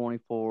 15 of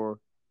 24,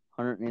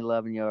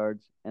 111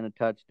 yards, and a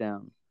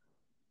touchdown.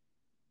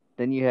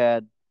 Then you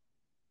had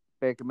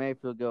Baker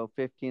Mayfield go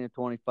 15 of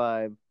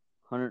 25,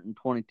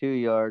 122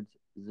 yards,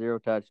 0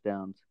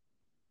 touchdowns.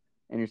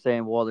 And you're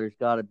saying, well, there's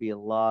got to be a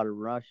lot of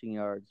rushing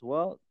yards.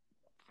 Well,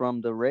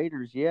 from the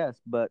Raiders, yes,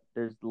 but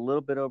there's a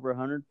little bit over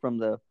 100 from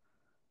the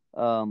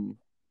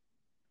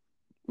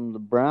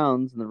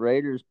Browns, and the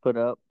Raiders put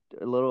up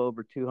a little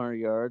over 200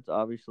 yards.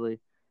 Obviously,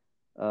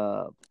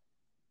 Brandon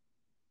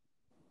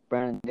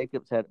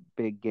Jacobs had a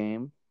big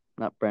game.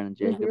 Not Brandon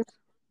Jacobs.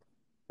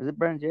 Is it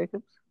Brandon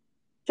Jacobs?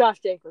 Josh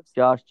Jacobs.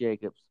 Josh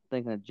Jacobs.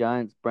 Thinking of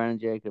Giants, Brandon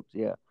Jacobs.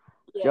 Yeah.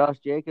 Josh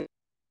Jacobs.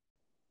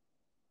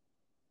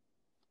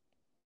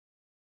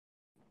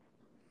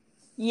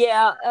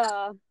 Yeah.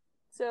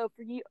 So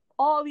for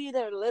all of you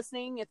that are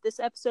listening, if this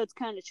episode's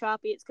kind of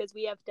choppy, it's because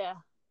we had to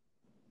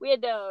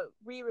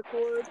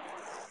re-record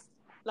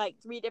like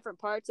 3 different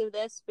parts of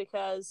this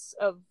because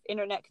of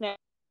internet connection.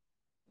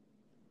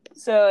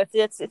 So if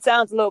it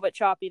sounds a little bit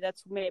choppy,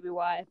 that's maybe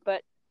why.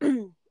 But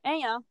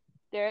anyhow,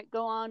 Derek,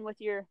 go on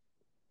with your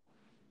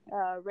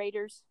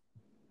Raiders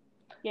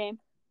game.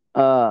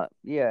 Yeah,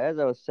 as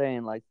I was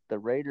saying, like the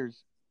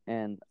Raiders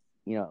and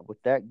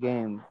with that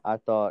game, I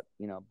thought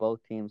both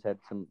teams had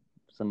some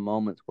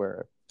moments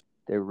where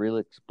they're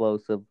really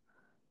explosive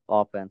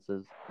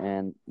offenses,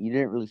 and you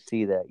didn't really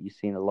see that. You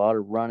seen a lot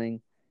of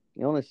running.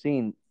 You only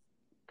seen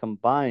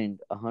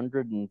combined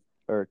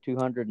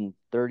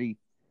 230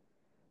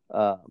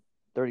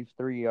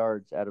 33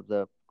 yards out of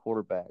the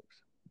quarterbacks.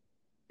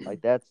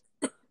 Like that's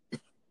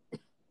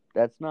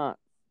not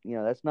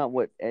that's not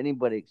what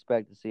anybody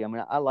expects to see. I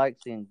mean, I like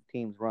seeing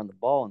teams run the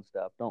ball and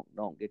stuff.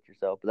 Don't get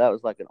yourself. But that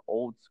was like an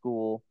old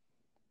school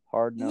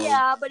hard nosed.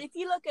 Yeah, but if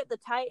you look at the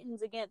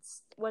Titans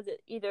against, was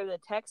it either the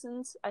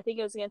Texans? I think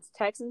it was against the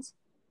Texans,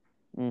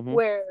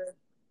 where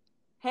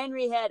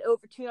Henry had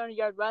over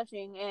 200-yard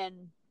rushing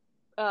and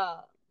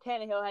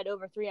Tannehill had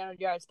over 300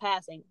 yards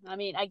passing. I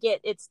mean, I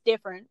get it's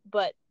different,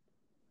 but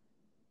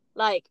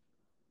like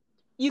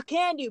you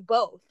can do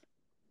both.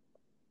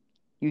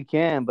 You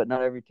can, but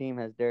not every team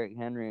has Derrick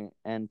Henry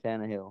and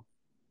Tannehill.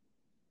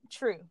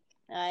 True.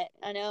 I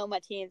know my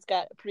team's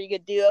got a pretty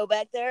good duo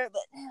back there,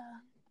 but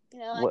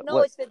I can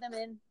always fit them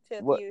in to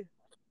a few.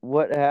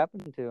 What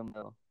happened to them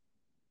though?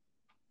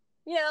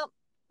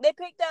 They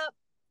picked up.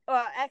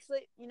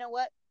 Actually, you know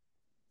what?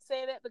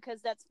 Save it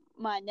because that's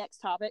my next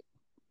topic.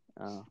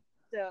 Oh.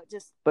 So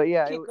just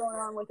keep going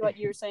on with what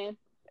you were saying.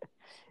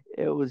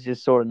 It was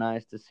just sort of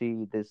nice to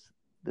see this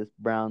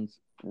Browns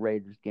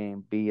Raiders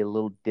game be a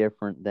little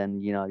different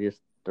than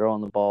just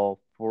throwing the ball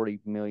 40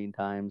 million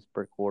times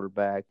per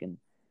quarterback, and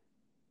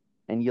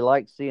you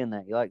like seeing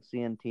that. You like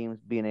seeing teams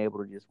being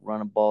able to just run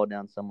a ball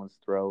down someone's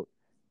throat,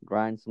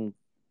 grind some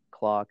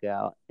clock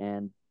out,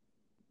 and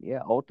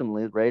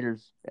ultimately the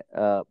Raiders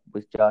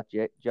with Josh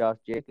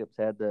Jacobs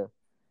had the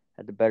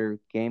better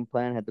game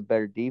plan, had the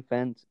better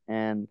defense,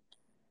 and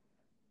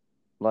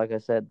like I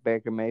said,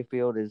 Baker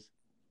Mayfield is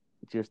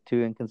just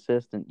too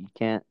inconsistent.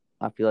 I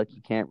feel like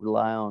you can't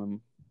rely on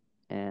him,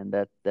 and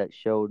that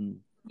showed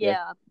in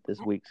this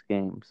week's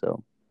game.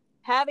 So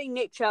having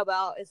Nick Chubb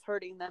out is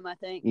hurting them, I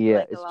think.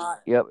 Yeah, a lot.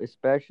 Yep,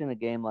 especially in a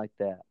game like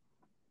that.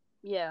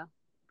 Yeah,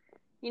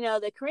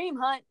 the Kareem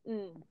Hunt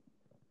and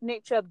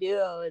Nick Chubb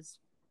duo is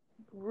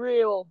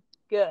real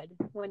good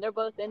when they're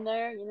both in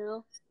there.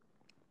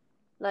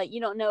 Like you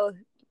don't know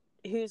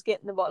who's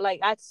getting the ball. Like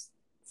I've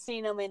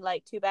seen them in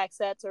like 2 back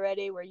sets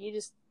already, where you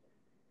just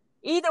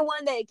either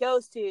one that it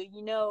goes to,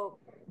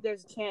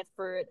 there's a chance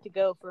for it to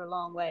go for a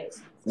long ways.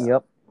 So.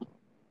 Yep.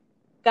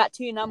 Got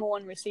 2 number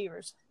 1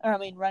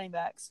 running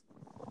backs.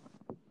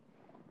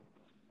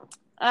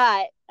 All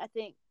right, I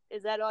think,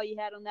 is that all you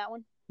had on that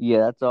one?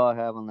 Yeah, that's all I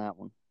have on that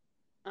one.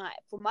 All right,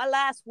 for my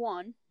last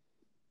one,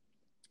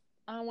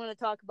 I want to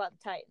talk about the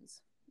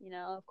Titans.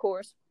 Of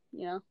course,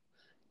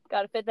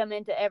 got to fit them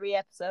into every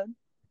episode,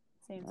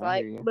 seems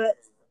like. But,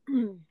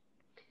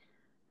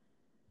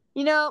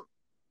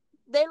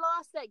 they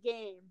lost that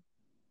game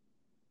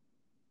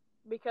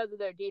because of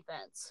their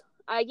defense.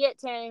 I get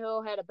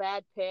Tannehill had a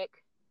bad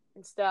pick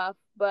and stuff,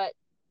 but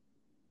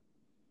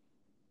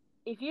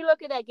if you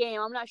look at that game,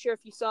 I'm not sure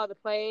if you saw the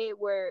play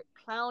where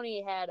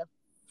Clowney had a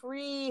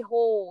free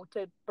hole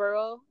to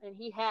Burrow, and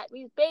he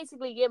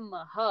basically gave him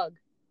a hug,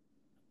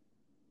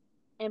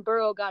 and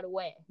Burrow got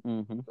away.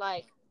 Mm-hmm.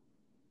 Like,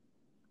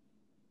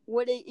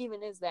 what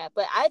even is that?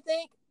 But I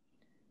think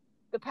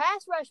the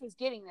pass rush was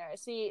getting there.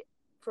 See,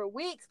 for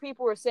weeks,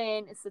 people were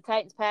saying it's the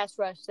Titans' pass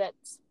rush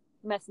that's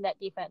messing that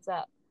defense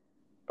up.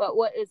 But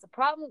what was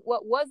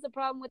the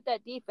problem with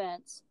that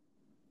defense,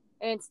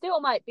 and still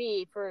might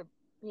be for,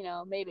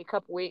 maybe a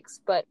couple weeks,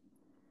 but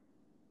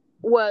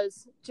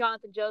was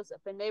Jonathan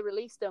Joseph, and they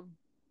released him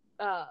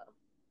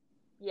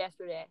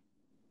yesterday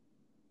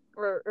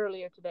or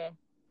earlier today.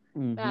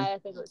 Mm-hmm. I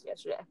think it was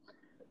yesterday.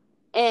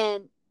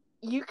 And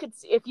you could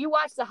see, if you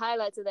watch the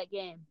highlights of that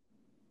game,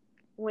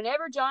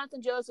 whenever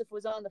Jonathan Joseph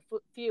was on the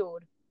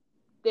field,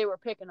 they were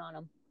picking on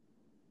him.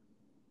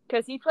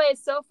 Because he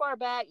plays so far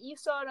back. You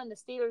saw it on the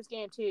Steelers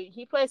game, too.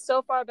 He plays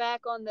so far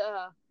back on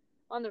the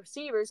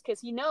receivers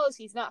because he knows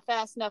he's not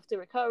fast enough to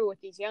recover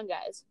with these young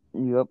guys.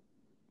 Yep.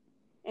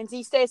 And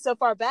he stays so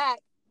far back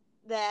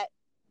that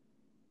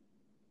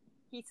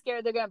he's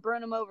scared they're going to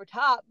burn him over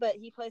top, but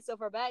he plays so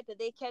far back that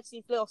they catch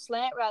these little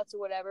slant routes or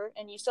whatever.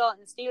 And you saw it in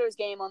the Steelers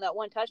game on that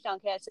one touchdown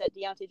catch that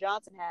Deontay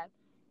Johnson had.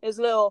 His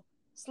little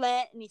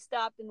slant, and he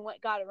stopped and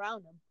got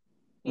around him.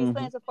 He was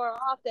playing so far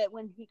off that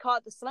when he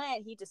caught the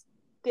slant, he just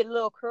did a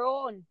little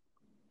curl and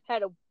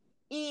had a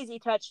easy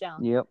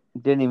touchdown. Yep.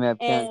 Didn't even have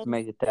a chance to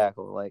make a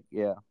tackle.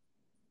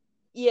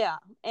 Yeah,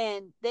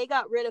 and they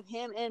got rid of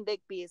him and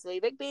Vic Beasley.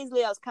 Vic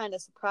Beasley, I was kind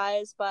of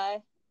surprised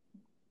by.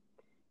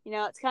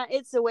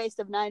 It's a waste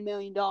of $9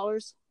 million,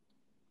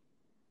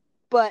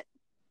 but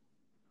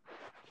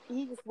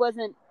he just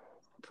wasn't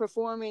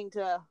performing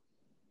to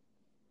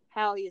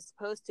how he's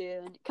supposed to,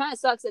 and it kind of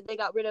sucks that they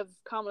got rid of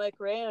Kamalei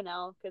Correa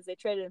now because they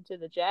traded him to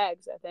the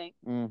Jags, I think.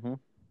 Mm-hmm.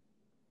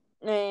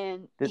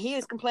 And he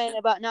was complaining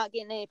about not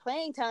getting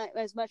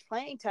as much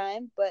playing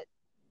time, but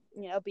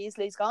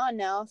Beasley's gone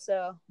now,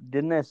 so.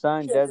 Didn't they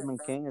sign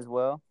Desmond King as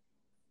well?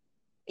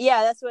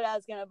 Yeah, that's what I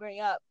was gonna bring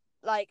up.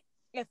 Like,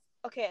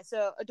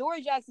 so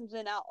Adoree Jackson's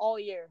been out all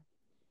year,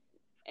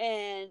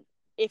 and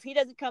if he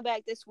doesn't come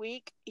back this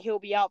week, he'll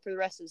be out for the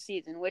rest of the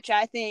season. Which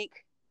I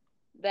think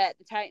that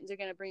the Titans are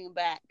gonna bring him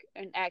back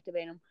and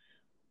activate him.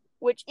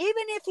 Which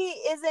even if he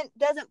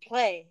doesn't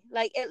play,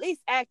 like at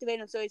least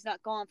activate him so he's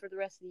not gone for the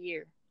rest of the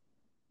year.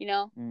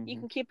 Mm-hmm. You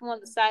can keep him on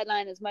the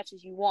sideline as much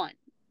as you want,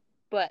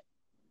 but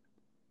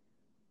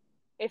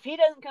if he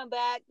doesn't come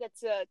back,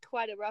 that's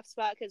quite a rough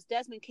spot because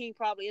Desmond King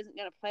probably isn't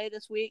going to play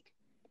this week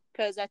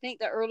because I think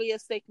the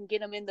earliest they can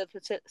get him in the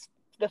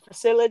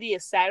facility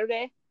is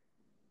Saturday.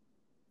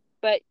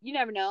 But you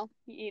never know.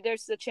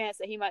 There's a chance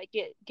that he might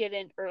get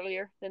in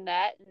earlier than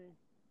that and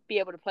be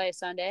able to play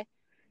Sunday.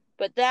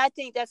 But I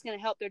think that's going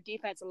to help their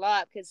defense a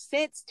lot because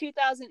since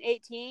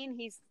 2018,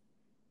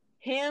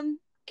 him,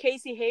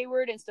 Casey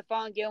Hayward, and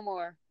Stephon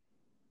Gilmore,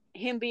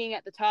 him being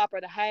at the top,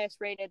 are the highest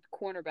rated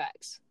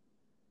cornerbacks.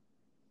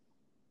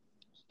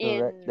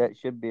 So that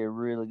should be a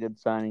really good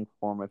signing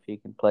for him if he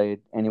can play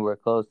anywhere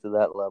close to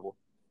that level.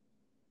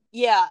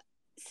 Yeah.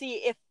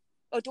 See, if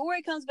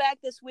Adoree comes back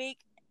this week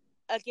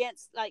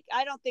against, I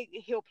don't think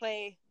he'll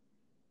play.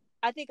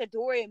 I think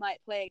Adoree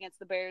might play against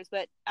the Bears,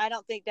 but I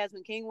don't think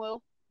Desmond King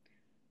will.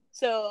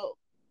 So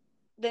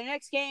the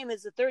next game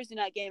is the Thursday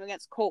night game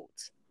against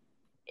Colts.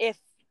 If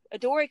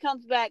Adoree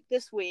comes back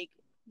this week,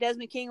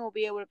 Desmond King will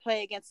be able to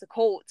play against the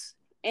Colts.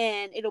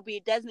 And it'll be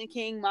Desmond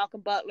King,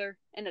 Malcolm Butler,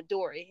 and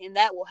Adoree. And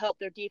that will help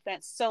their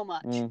defense so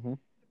much. Mm-hmm.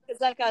 Because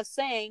like I was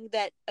saying,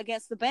 that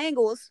against the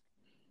Bengals,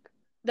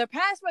 their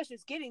pass rush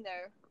is getting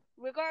there.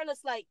 Regardless,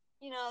 they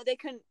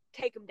couldn't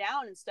take them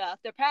down and stuff.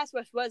 Their pass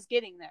rush was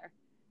getting there.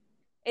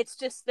 It's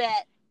just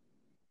that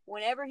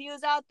whenever he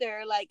was out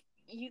there,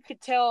 you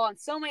could tell on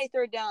so many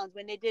third downs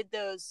when they did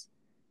those,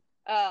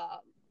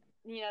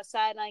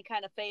 sideline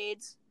kind of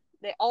fades,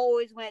 they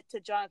always went to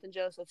Jonathan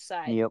Joseph's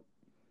side. Yep.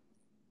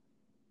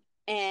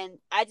 And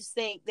I just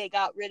think they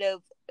got rid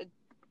of.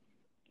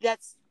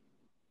 That's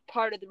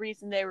part of the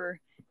reason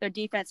their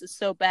defense is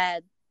so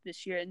bad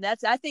this year, and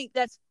I think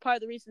that's part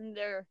of the reason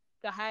they're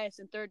the highest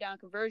in third down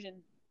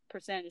conversion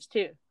percentage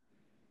too.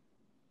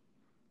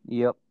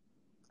 Yep.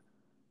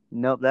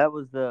 No, that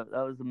was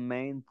the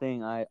main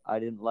thing I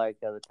didn't like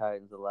out of the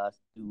Titans the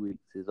last 2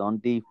 weeks is on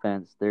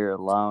defense they're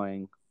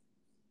allowing.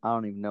 I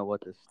don't even know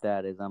what the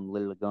stat is. I'm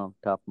literally going off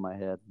the top of my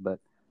head, but.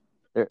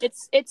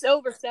 It's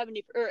over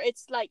 70, or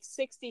it's like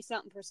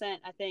 60-something%,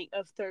 I think,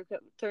 of third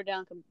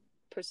down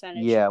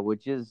percentage. Yeah,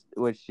 which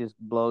just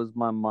blows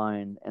my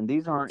mind. And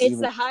these aren't It's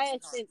the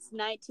highest since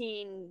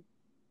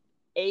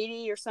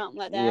 1980 or something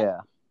like that.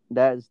 Yeah,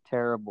 that is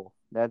terrible.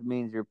 That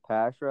means your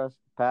pass rush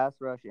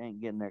ain't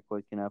getting there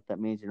quick enough. That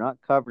means you're not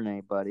covering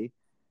anybody.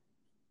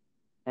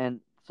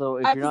 And so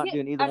if you're not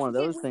doing either one of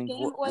those things,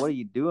 what are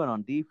you doing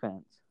on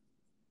defense?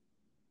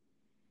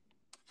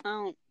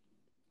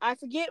 I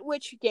forget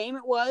which game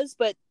it was,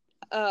 but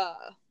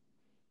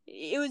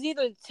it was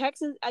either the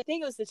Texans. I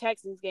think it was the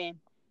Texans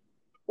game,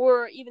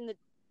 or even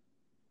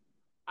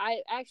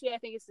I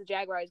think it's the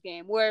Jaguars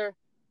game where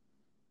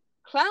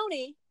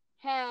Clowney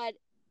had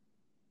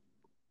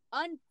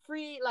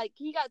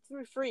he got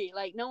through free,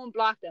 no one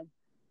blocked him.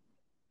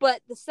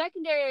 But the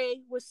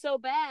secondary was so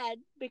bad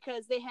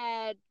because they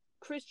had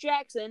Chris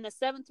Jackson, a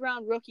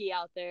 7th-round rookie,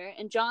 out there,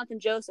 and Jonathan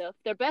Joseph.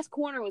 Their best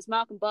corner was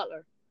Malcolm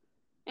Butler.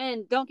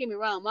 And don't get me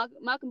wrong,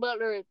 Malcolm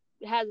Butler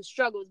has his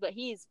struggles, but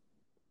he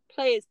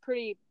fights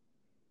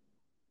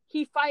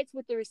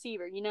with the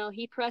receiver.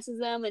 He presses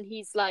them, and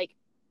he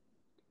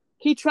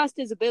trusts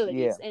his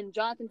abilities. Yeah. And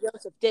Jonathan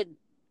Joseph didn't.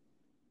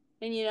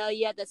 And you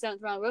had that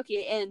 7th-round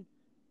rookie, and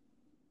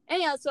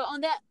anyhow, so on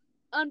that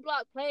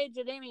unblocked play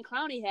Jadeveon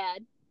Clowney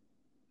had,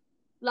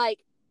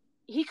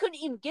 he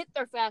couldn't even get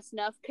there fast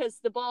enough because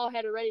the ball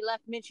had already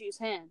left Minshew's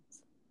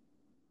hands.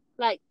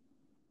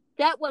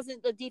 That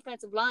wasn't the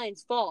defensive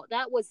line's fault.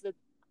 That was the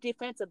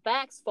defensive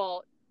back's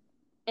fault.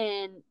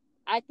 And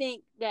I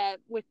think that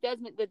with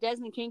the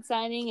Desmond King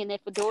signing, and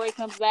if Adoree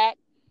comes back,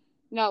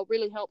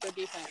 really help their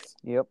defense.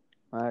 Yep,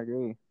 I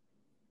agree.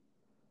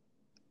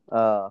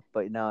 But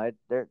no,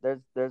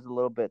 there's a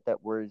little bit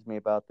that worries me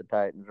about the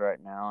Titans right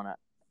now,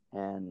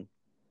 and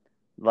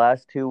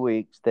last 2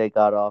 weeks they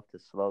got off to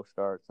slow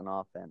starts on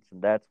offense,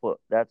 and that's what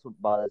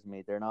bothers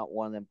me. They're not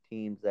one of them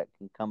teams that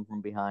can come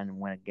from behind and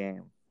win a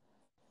game.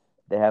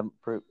 They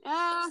haven't proved.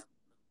 No,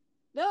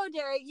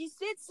 Derek, you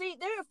did see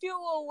they're a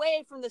field goal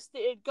away from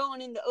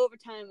going into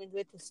overtime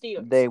with the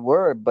Steelers. They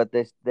were, but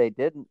they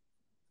didn't.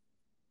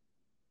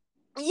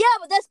 Yeah,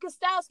 but that's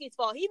Kostowski's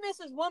fault. He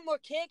misses one more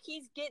kick,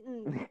 he's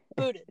getting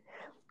booted.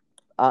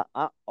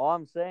 All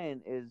I'm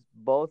saying is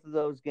both of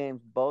those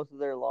games, both of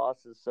their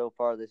losses so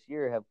far this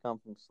year have come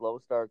from slow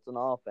starts on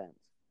offense.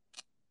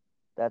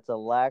 That's a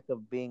lack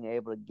of being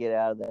able to get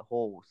out of that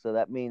hole. So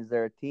that means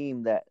they're a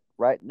team that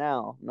right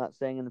now, I'm not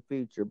saying in the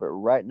future, but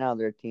right now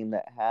they're a team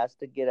that has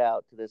to get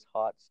out to this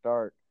hot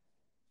start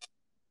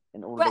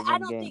in order But to I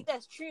win don't games. think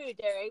that's true,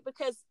 Derek,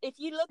 because if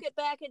you look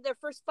back at their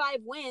first 5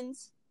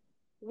 wins,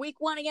 week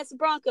 1 against the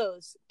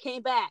Broncos,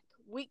 came back.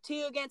 Week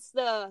 2 against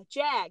the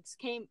Jags,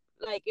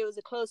 it was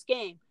a close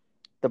game.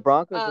 The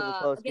Broncos was a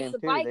close game Against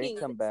the too. They Vikings.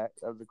 didn't come back.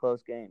 That was a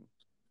close game.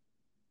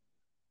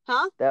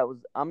 Huh?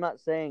 I'm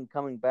not saying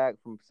coming back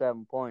from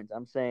 7 points.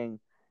 I'm saying.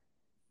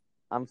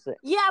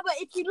 Yeah, but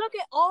if you look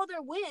at all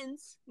their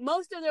wins,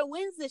 most of their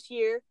wins this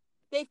year,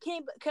 they've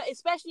came,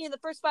 especially in the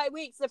first 5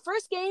 weeks. The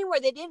first game where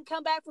they didn't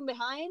come back from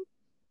behind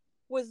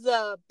was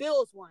the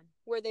Bills one,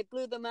 where they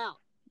blew them out.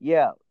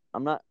 Yeah,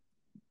 I'm not.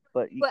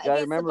 But you got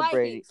to remember,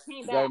 Brady.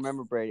 You got to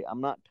remember, Brady.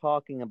 I'm not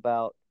talking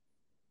about.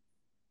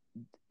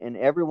 In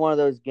every one of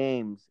those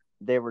games,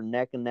 they were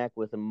neck and neck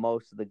with them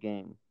most of the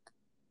game.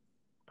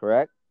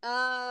 Correct?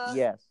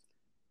 Yes.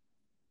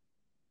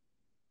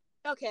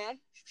 Okay,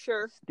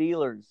 sure.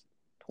 Steelers,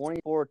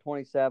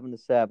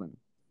 24-27-7.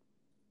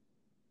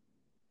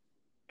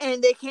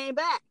 And they came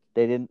back.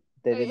 They didn't.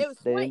 They It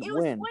didn't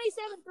win. was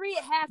 27-3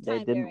 at halftime.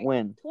 They didn't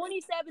win.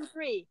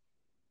 27-3.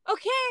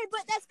 Okay,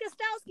 but that's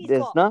Gostowski's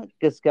fault. It's not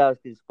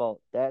Gostowski's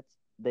fault.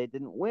 They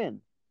didn't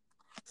win.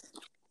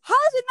 How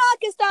is it not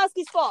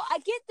Gostowski's fault? I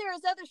get there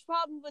is other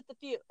problems with the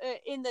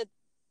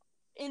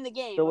in the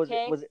game. So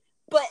okay, was it?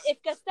 But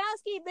if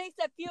Gostowski makes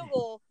that field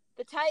goal,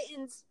 the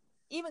Titans,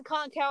 even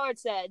Colin Cowherd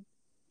said,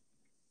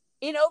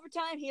 in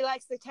overtime he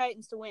likes the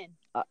Titans to win,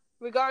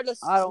 regardless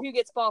who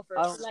gets ball first.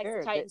 I don't he likes care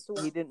the Titans to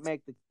win. He didn't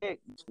make the kick.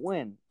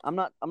 Win. I'm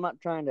not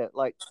trying to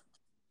like.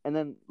 And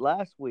then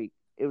last week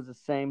it was the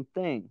same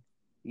thing.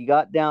 You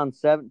got down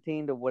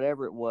 17 to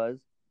whatever it was,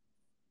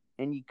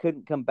 and you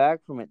couldn't come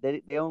back from it.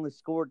 They only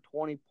scored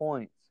 20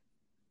 points.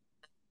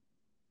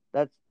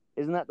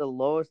 Isn't that the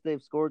lowest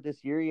they've scored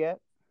this year yet?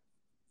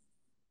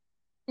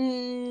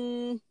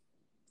 No,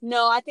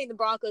 I think the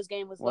Broncos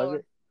game was lower.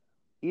 It?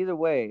 Either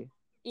way.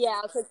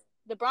 Yeah, because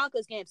the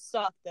Broncos game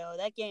sucked, though.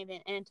 That game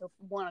didn't end until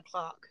 1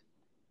 o'clock.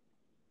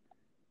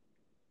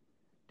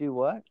 Do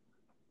what?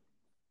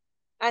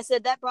 I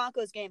said that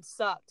Broncos game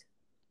sucked.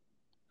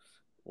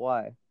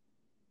 Why?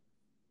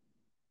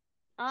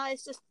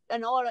 It's just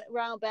an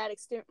all-around bad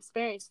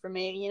experience for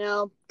me. You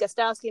know,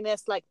 Gostowski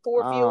missed like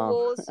 4 field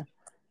goals.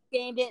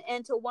 Game didn't end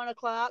until 1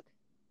 o'clock.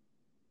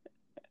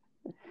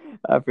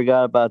 I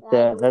forgot about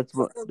that. That's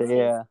what.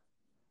 Yeah.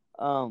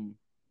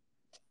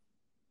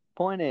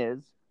 Point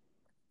is,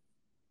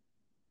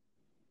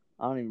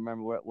 I don't even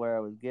remember where I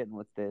was getting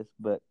with this,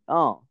 but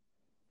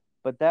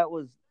that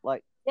was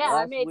like. Yeah,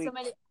 I made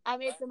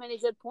so many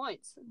good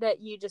points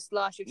that you just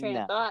lost your train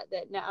of thought.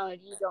 That now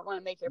you don't want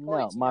to make your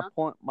points. No,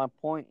 my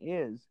point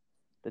is,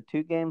 the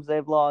 2 games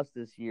they've lost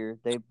this year,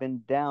 they've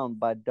been down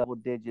by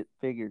double-digit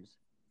figures.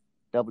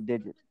 Double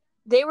digits.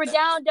 They were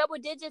down double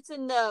digits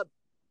in other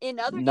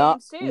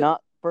games too.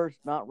 Not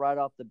right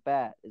off the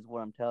bat is what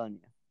I'm telling you.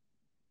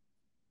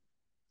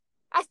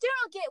 I still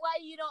don't get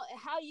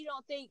how you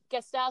don't think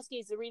Gostowski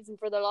is the reason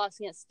for the loss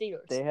against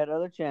Steelers. They had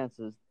other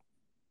chances.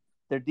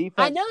 Their defense.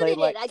 I know they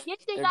did. I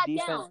get they got down. Their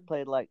defense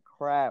played like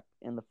crap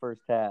in the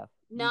first half.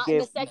 Not in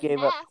the second half. You gave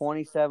up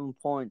 27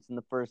 points in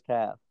the first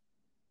half.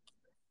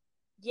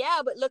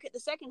 Yeah, but look at the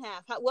second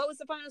half. What was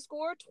the final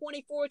score?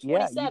 24-27.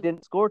 Yeah, you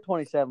didn't score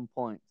 27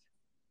 points.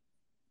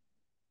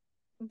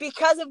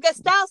 Because of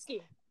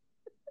Gostowski.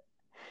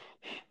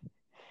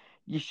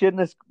 You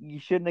shouldn't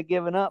have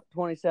given up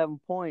 27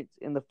 points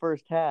in the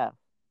first half.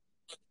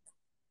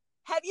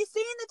 Have you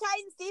seen the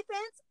Titans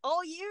defense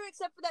all year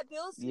except for that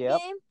Bills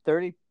game?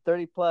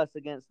 30 plus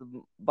against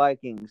the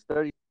Vikings,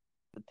 30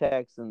 the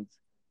Texans,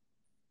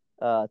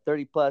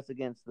 30 plus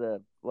against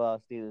the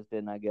Steelers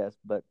didn't, I guess,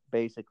 but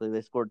basically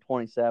they scored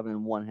 27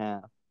 in one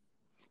half.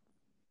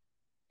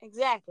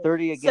 Exactly.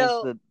 30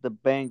 against the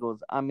Bengals.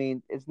 I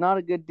mean, it's not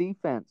a good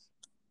defense.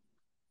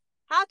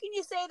 How can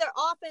you say their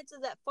offense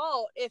is at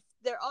fault if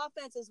their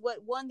offense is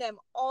what won them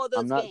all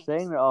those games? I'm not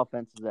saying their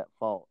offense is at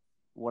fault.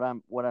 What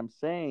I'm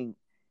saying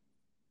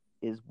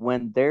is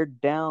when they're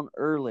down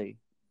early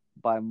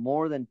by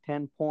more than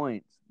 10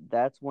 points,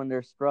 that's when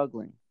they're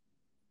struggling.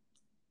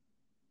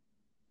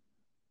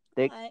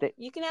 They can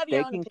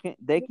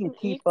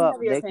keep up.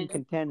 They can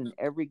contend in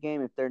every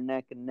game if they're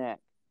neck and neck.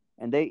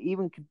 And they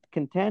even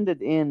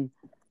contended in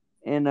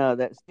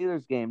that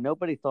Steelers game.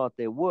 Nobody thought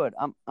they would.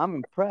 I'm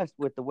impressed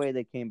with the way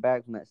they came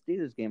back from that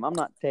Steelers game. I'm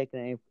not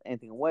taking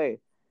anything away.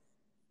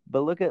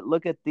 But look at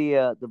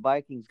the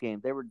Vikings game.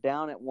 They were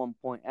down at one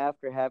point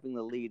after having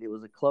the lead. It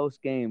was a close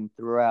game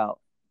throughout.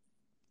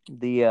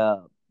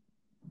 The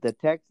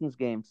Texans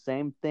game,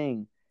 same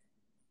thing.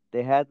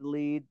 They had the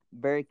lead,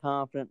 very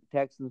confident.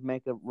 Texans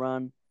make a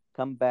run,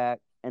 come back,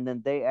 and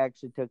then they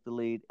actually took the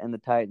lead, and the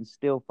Titans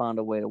still found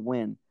a way to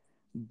win.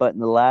 But in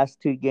the last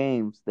two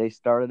games, they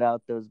started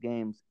out those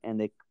games and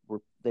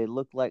they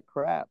looked like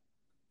crap.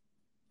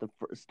 The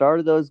start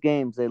of those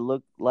games, they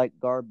looked like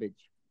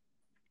garbage,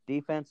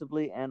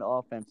 defensively and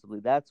offensively.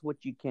 That's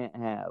what you can't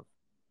have.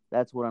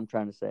 That's what I'm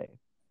trying to say.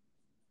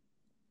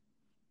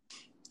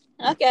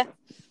 Okay.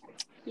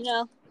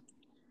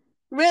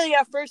 Really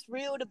our first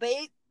real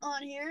debate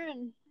on here,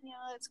 and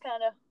it's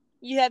kind of,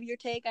 you have your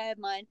take, I have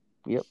mine.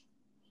 Yep.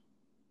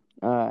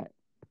 All right.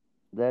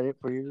 Is that it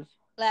for yours?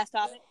 Last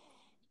topic.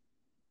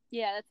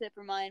 Yeah, that's it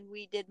for mine.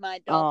 We did my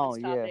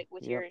Dolphins topic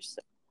with yours.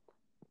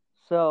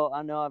 So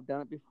I know I've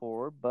done it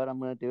before, but I'm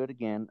going to do it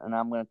again, and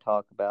I'm going to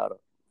talk about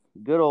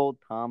good old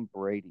Tom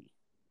Brady.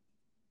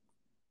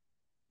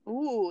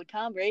 Ooh,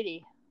 Tom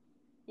Brady.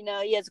 He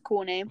has a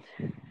cool name.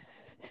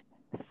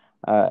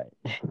 All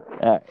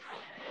right.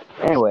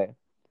 Anyway,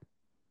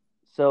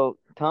 so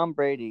Tom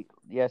Brady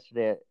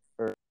yesterday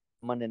or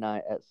Monday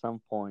night at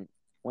some point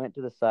went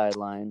to the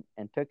sideline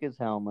and took his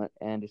helmet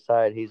and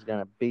decided he's going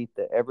to beat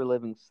the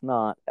ever-living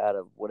snot out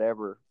of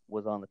whatever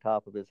was on the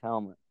top of his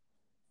helmet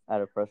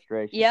out of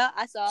frustration. Yeah,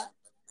 I saw it.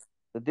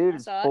 The dude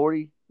is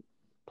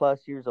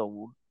 40-plus years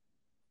old.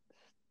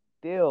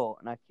 Still,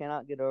 and I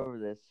cannot get over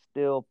this,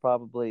 still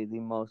probably the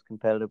most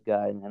competitive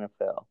guy in the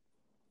NFL.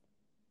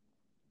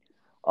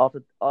 Off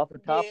the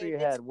top of your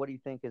head, what do you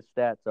think his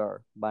stats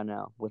are by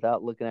now?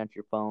 Without looking at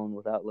your phone,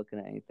 without looking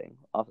at anything.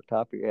 Off the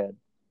top of your head.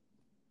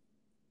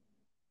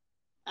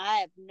 I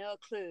have no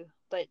clue.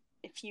 But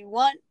if you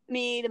want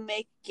me to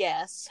make a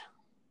guess,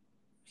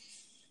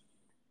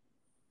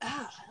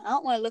 I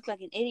don't want to look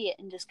like an idiot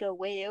and just go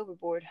way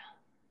overboard.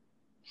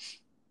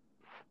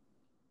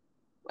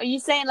 Are you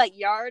saying like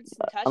yards and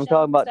touchdowns? I'm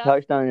talking about stuff?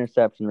 touchdown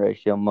interception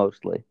ratio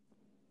mostly.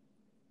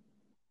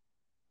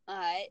 All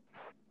right.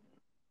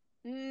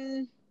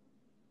 15-3.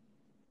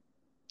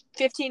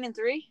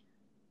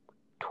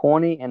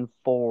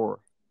 20-4.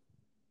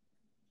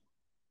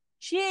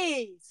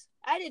 Jeez,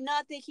 I did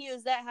not think he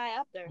was that high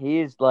up there. He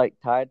is like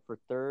tied for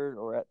third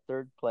or at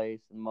third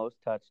place in most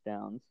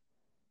touchdowns.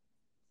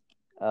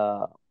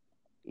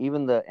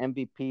 Even the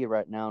MVP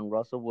right now, and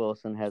Russell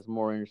Wilson has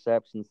more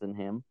interceptions than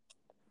him.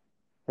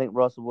 I think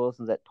Russell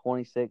Wilson's at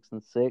 26-6.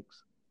 And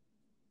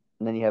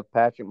then you have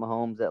Patrick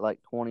Mahomes at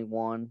like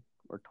 21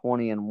 or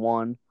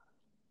 20-1.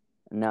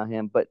 And now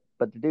him. But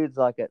the dude's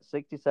like at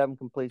 67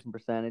 completion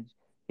percentage.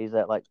 He's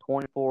at like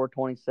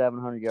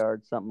 2,700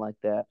 yards, something like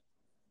that.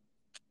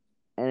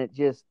 And it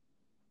just,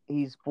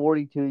 he's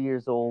 42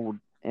 years old.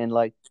 And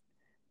like,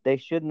 they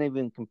shouldn't have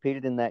even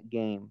competed in that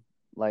game.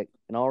 Like,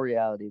 in all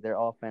reality, their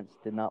offense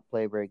did not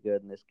play very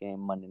good in this game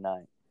Monday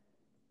night.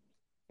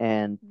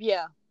 And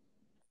yeah.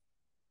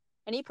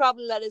 And he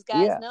probably let his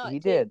guys know it, he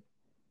did.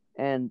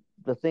 And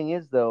the thing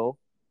is, though,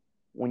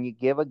 when you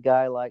give a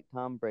guy like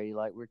Tom Brady,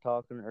 like we were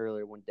talking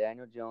earlier, when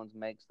Daniel Jones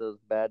makes those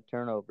bad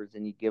turnovers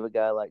and you give a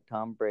guy like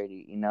Tom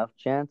Brady enough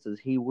chances,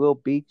 he will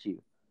beat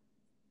you.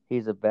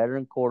 He's a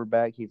veteran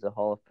quarterback. He's a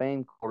Hall of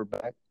Fame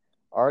quarterback.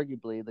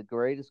 Arguably the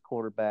greatest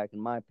quarterback, in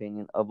my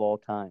opinion, of all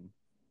time.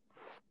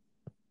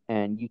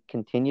 And you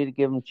continue to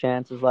give him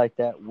chances like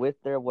that with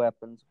their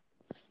weapons,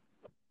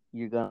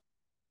 you're going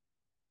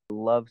to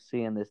love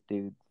seeing this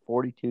dude,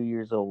 42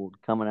 years old,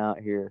 coming out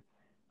here.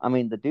 I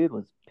mean, the dude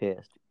was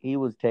pissed. He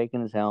was taking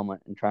his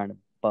helmet and trying to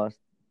bust,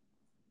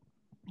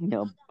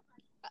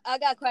 I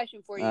got a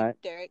question for you, right,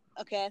 Derek.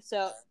 Okay,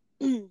 so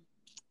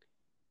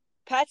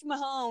Patrick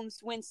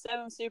Mahomes wins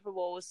 7 Super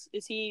Bowls.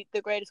 Is he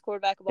the greatest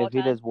quarterback of all time?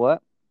 If he does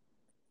what?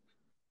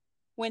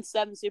 Wins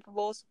 7 Super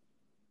Bowls?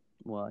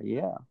 Well,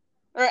 yeah.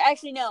 Or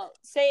actually, no.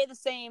 Say the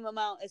same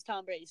amount as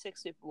Tom Brady,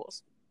 6 Super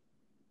Bowls.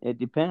 It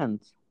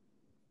depends.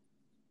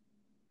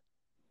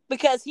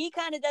 Because he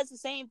kind of does the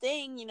same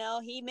thing,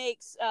 he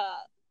makes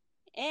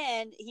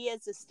and he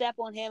has a step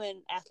on him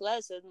in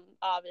athleticism,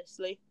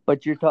 obviously.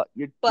 But you're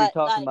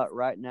talking about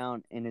right now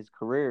in his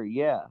career.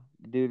 Yeah,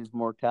 the dude is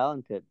more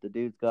talented. The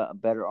dude's got a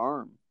better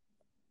arm,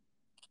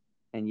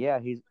 and yeah,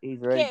 he's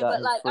already got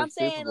his first I'm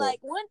saying Super Bowl. like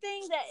one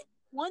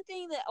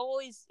thing that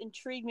always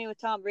intrigued me with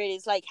Tom Brady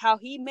is like how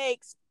he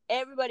makes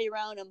everybody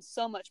around him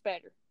so much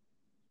better.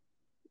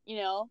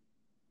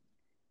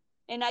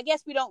 And I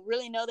guess we don't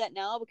really know that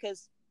now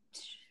because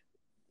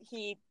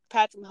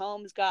Patrick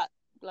Mahomes got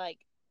like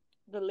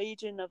the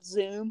Legion of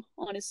Zoom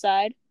on his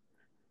side.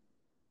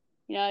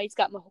 He's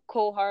got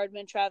Cole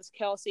Hardman, Travis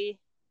Kelce,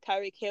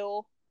 Tyreek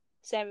Hill,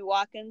 Sammy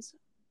Watkins,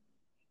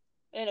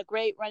 and a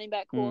great running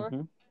back core.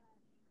 Mm-hmm.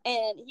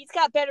 And he's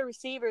got better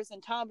receivers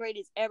than Tom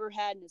Brady's ever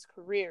had in his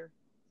career.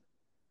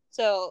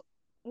 So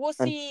we'll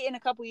see in a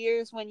couple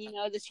years when,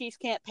 the Chiefs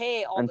can't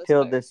pay all those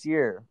players. Until this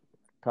year,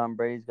 Tom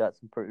Brady's got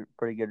some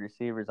pretty good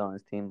receivers on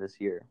his team this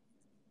year.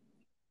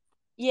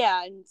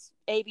 Yeah, and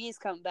AB's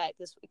coming back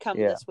this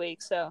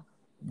week. So,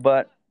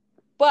 but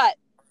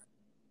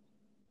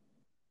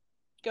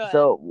go ahead.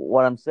 So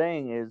what I'm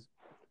saying is,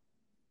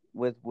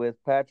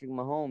 with Patrick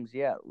Mahomes,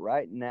 yeah,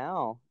 right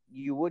now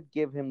you would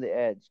give him the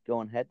edge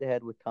going head to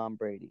head with Tom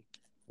Brady.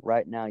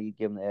 Right now you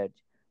give him the edge.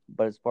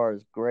 But as far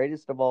as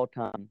greatest of all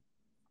time,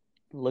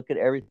 look at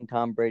everything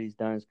Tom Brady's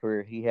done in his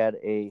career. He had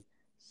a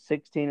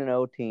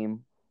 16-0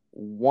 team,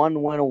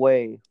 1 win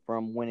away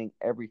from winning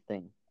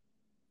everything.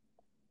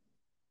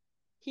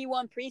 He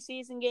won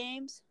preseason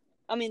games.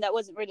 I mean, that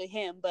wasn't really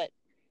him, but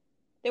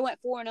they went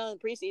 4-0 in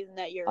preseason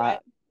that year, right?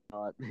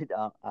 I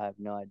have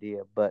no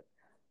idea, but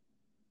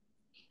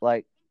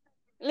like,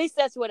 at least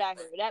that's what I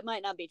heard. That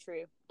might not be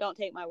true. Don't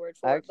take my word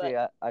for actually,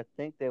 it. I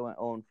think they went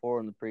 0-4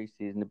 in the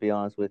preseason. To be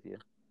honest with you,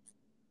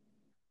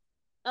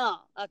 Oh,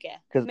 okay.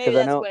 because Maybe I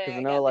that's know what because I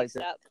I got know like mixed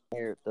up.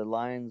 here the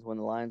Lions when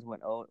the Lions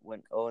went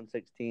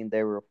 0-16,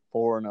 they were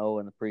 4-0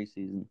 in the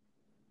preseason.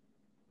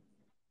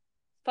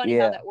 Funny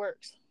how that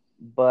works.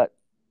 But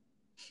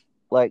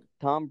like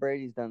Tom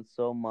Brady's done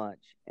so much,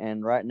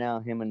 and right now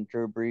him and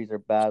Drew Brees are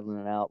battling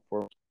it out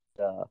for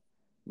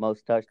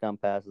most touchdown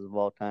passes of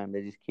all time.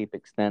 They just keep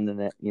extending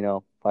it,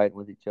 fighting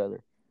with each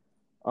other.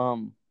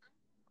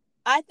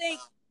 I think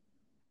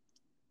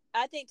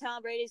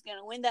Tom Brady's going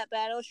to win that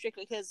battle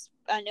strictly because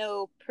I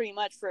know pretty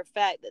much for a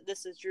fact that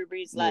this is Drew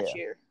Brees' last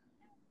year.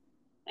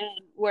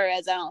 And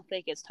whereas I don't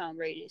think it's Tom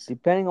Brady's.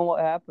 Depending on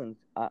what happens,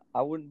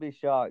 I wouldn't be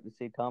shocked to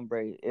see Tom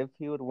Brady, if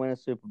he would win a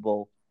Super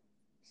Bowl,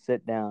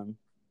 sit down.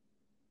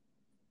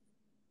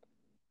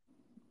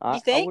 You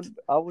think?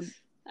 I would.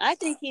 I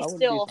think he's I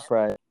still. Be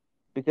surprised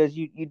because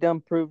you done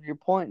proved your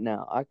point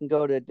now. I can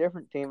go to a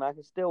different team. I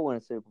can still win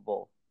a Super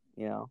Bowl.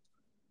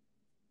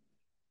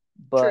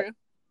 But, true.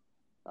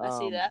 I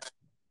see that.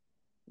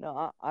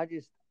 No, I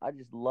just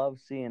love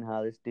seeing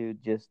how this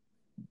dude just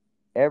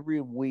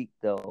every week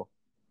though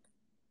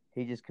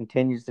he just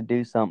continues to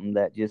do something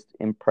that just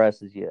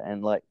impresses you.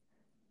 And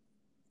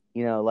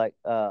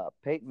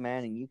Peyton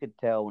Manning, you could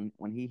tell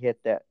when he hit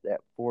that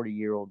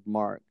 40-year-old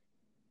mark,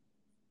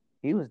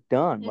 he was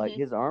done. Mm-hmm. Like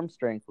his arm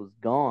strength was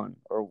gone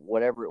or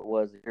whatever it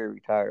was. He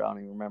retired. I don't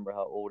even remember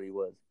how old he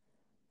was,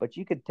 but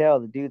you could tell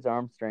the dude's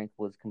arm strength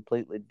was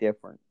completely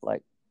different.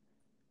 Like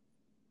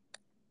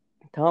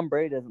Tom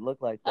Brady doesn't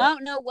look like that. I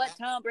don't know what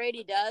Tom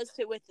Brady does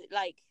with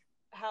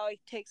how he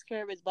takes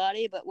care of his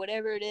body, but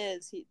whatever it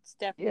is, it's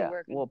definitely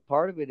working. Well,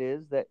 part of it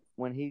is that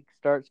when he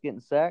starts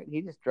getting sacked,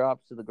 he just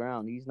drops to the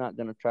ground. He's not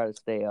going to try to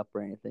stay up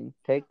or anything.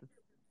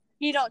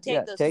 You don't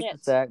take those hits. Take the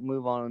sack,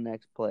 move on to the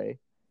next play.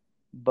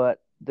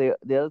 But the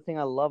other thing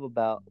I love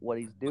about what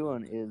he's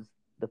doing is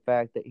the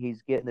fact that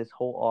he's getting this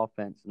whole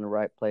offense in the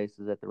right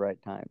places at the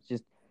right times.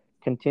 Just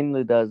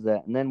continually does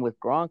that. And then with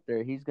Gronk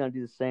there, he's going to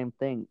do the same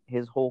thing.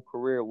 His whole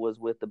career was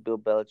with the Bill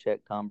Belichick,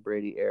 Tom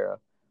Brady era,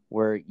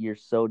 where you're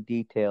so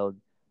detailed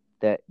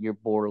that you're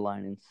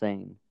borderline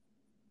insane.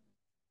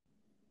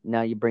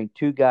 Now you bring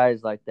two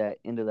guys like that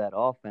into that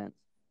offense,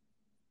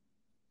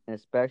 and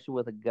especially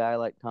with a guy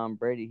like Tom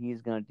Brady,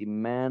 he's going to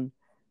demand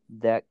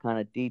that kind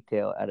of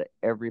detail out of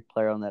every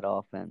player on that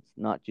offense,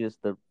 not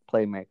just the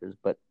playmakers,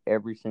 but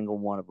every single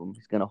one of them.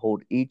 He's going to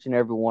hold each and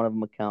every one of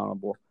them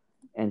accountable,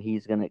 and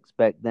he's going to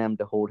expect them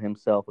to hold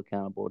himself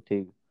accountable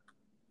too.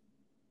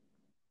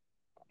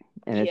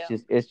 And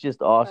it's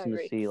just awesome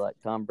to see. Like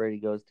Tom Brady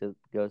goes to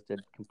a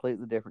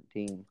completely different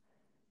team,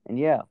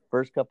 and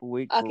first couple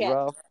weeks were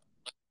rough.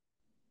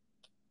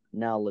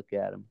 Now look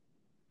at him.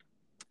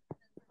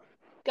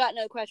 Got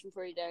no question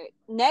for you, Derek.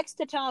 Next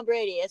to Tom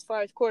Brady, as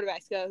far as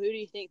quarterbacks go, who do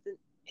you think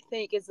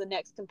is the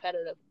next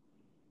competitive?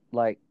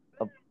 Like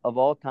of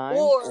all time,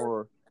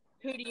 or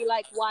who do you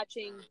like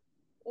watching?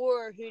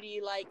 Or who do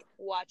you like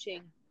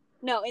watching?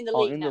 No, in the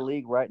league. In the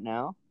league right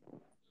now.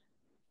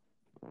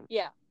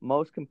 Yeah.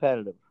 Most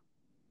competitive.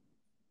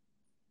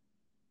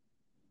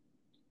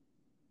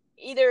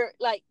 Either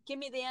give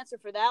me the answer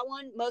for that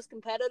one, most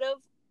competitive,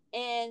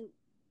 and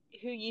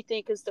who you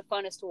think is the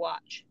funnest to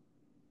watch.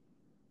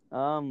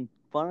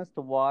 Funnest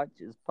to watch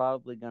is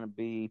probably going to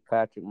be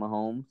Patrick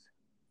Mahomes.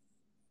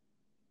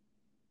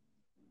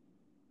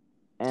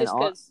 And just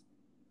because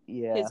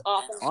his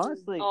offense,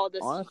 honestly, all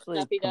this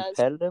stuff he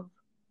competitive, does.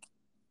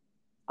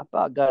 I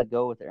about got to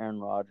go with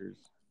Aaron Rodgers.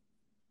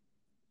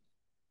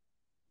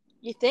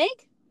 You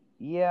think?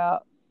 Yeah,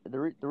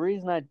 the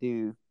reason I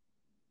do,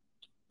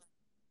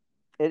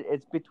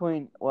 it's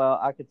between, well,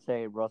 I could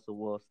say Russell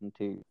Wilson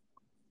too,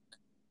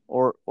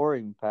 or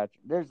even Patrick.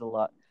 There's a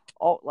lot.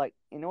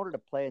 In order to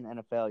play in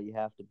the NFL, you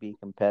have to be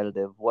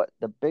competitive. What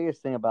the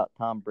biggest thing about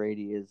Tom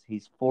Brady is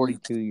he's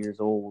 42 years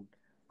old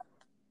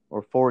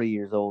or 40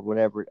 years old,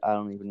 whatever. I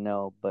don't even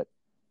know, but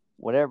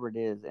whatever it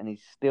is, and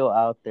he's still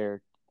out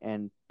there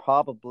and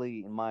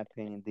probably, in my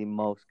opinion, the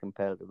most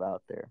competitive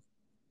out there.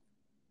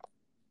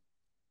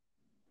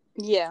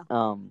 Yeah.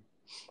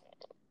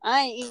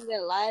 I ain't even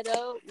gonna lie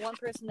though. One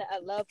person that I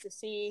love to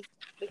see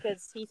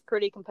because he's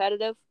pretty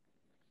competitive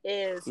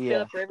is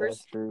Phillip Rivers.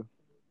 That's true.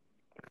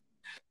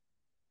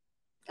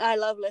 I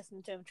love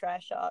listening to him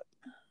trash talk.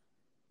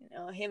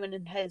 Him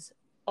and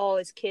all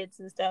his kids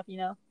and stuff.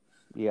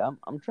 Yeah,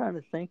 I'm trying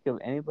to think of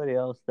anybody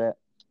else that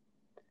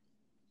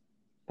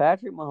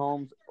Patrick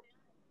Mahomes.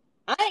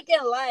 I ain't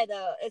gonna lie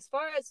though, as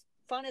far as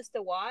funnest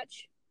to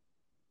watch,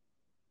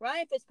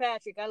 Ryan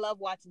Fitzpatrick, I love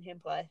watching him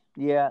play.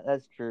 Yeah,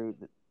 that's true.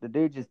 The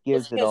dude just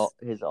gives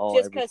his all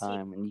every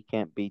time, and you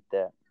can't beat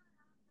that.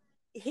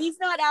 He's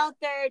not out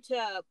there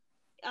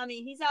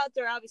he's out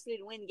there obviously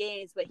to win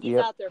games, but he's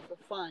out there for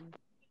fun.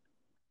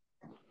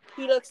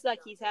 he looks like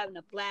he's having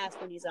a blast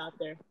when he's out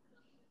there.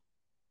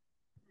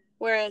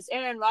 Whereas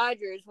Aaron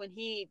Rodgers, when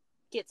he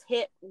gets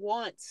hit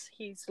once,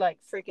 he's like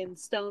freaking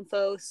stone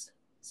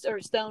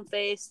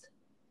faced.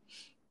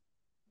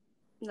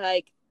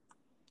 Like,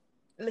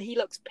 he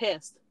looks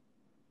pissed.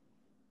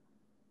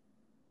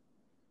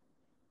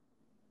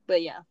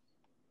 But yeah,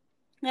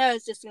 that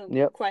was just some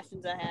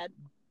questions I had.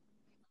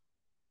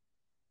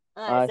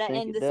 Does that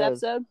end this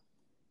episode?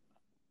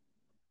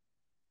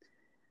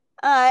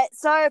 Alright,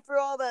 sorry for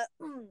all the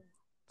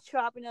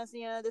choppiness.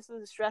 This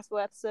was a stressful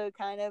episode,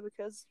 kind of,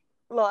 because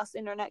lost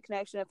internet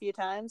connection a few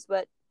times.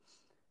 But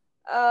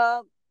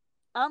I'm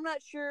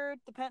not sure.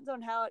 Depends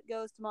on how it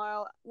goes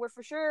tomorrow. We're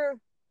for sure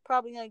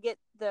probably going to get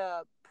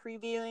the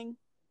previewing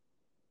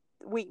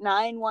Week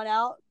 9 one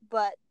out.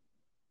 But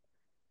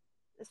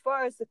as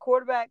far as the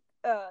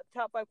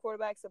top 5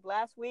 quarterbacks of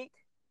last week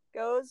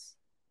goes,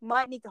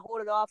 might need to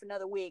hold it off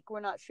another week. We're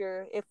not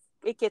sure. If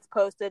it gets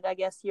posted, I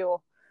guess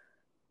you'll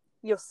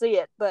see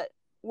it, but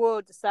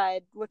we'll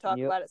decide. We'll talk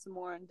about it some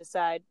more and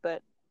decide.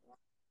 But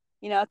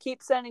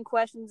keep sending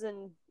questions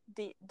and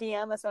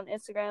DM us on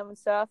Instagram and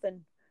stuff,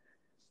 and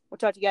we'll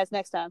talk to you guys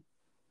next time.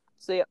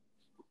 See ya.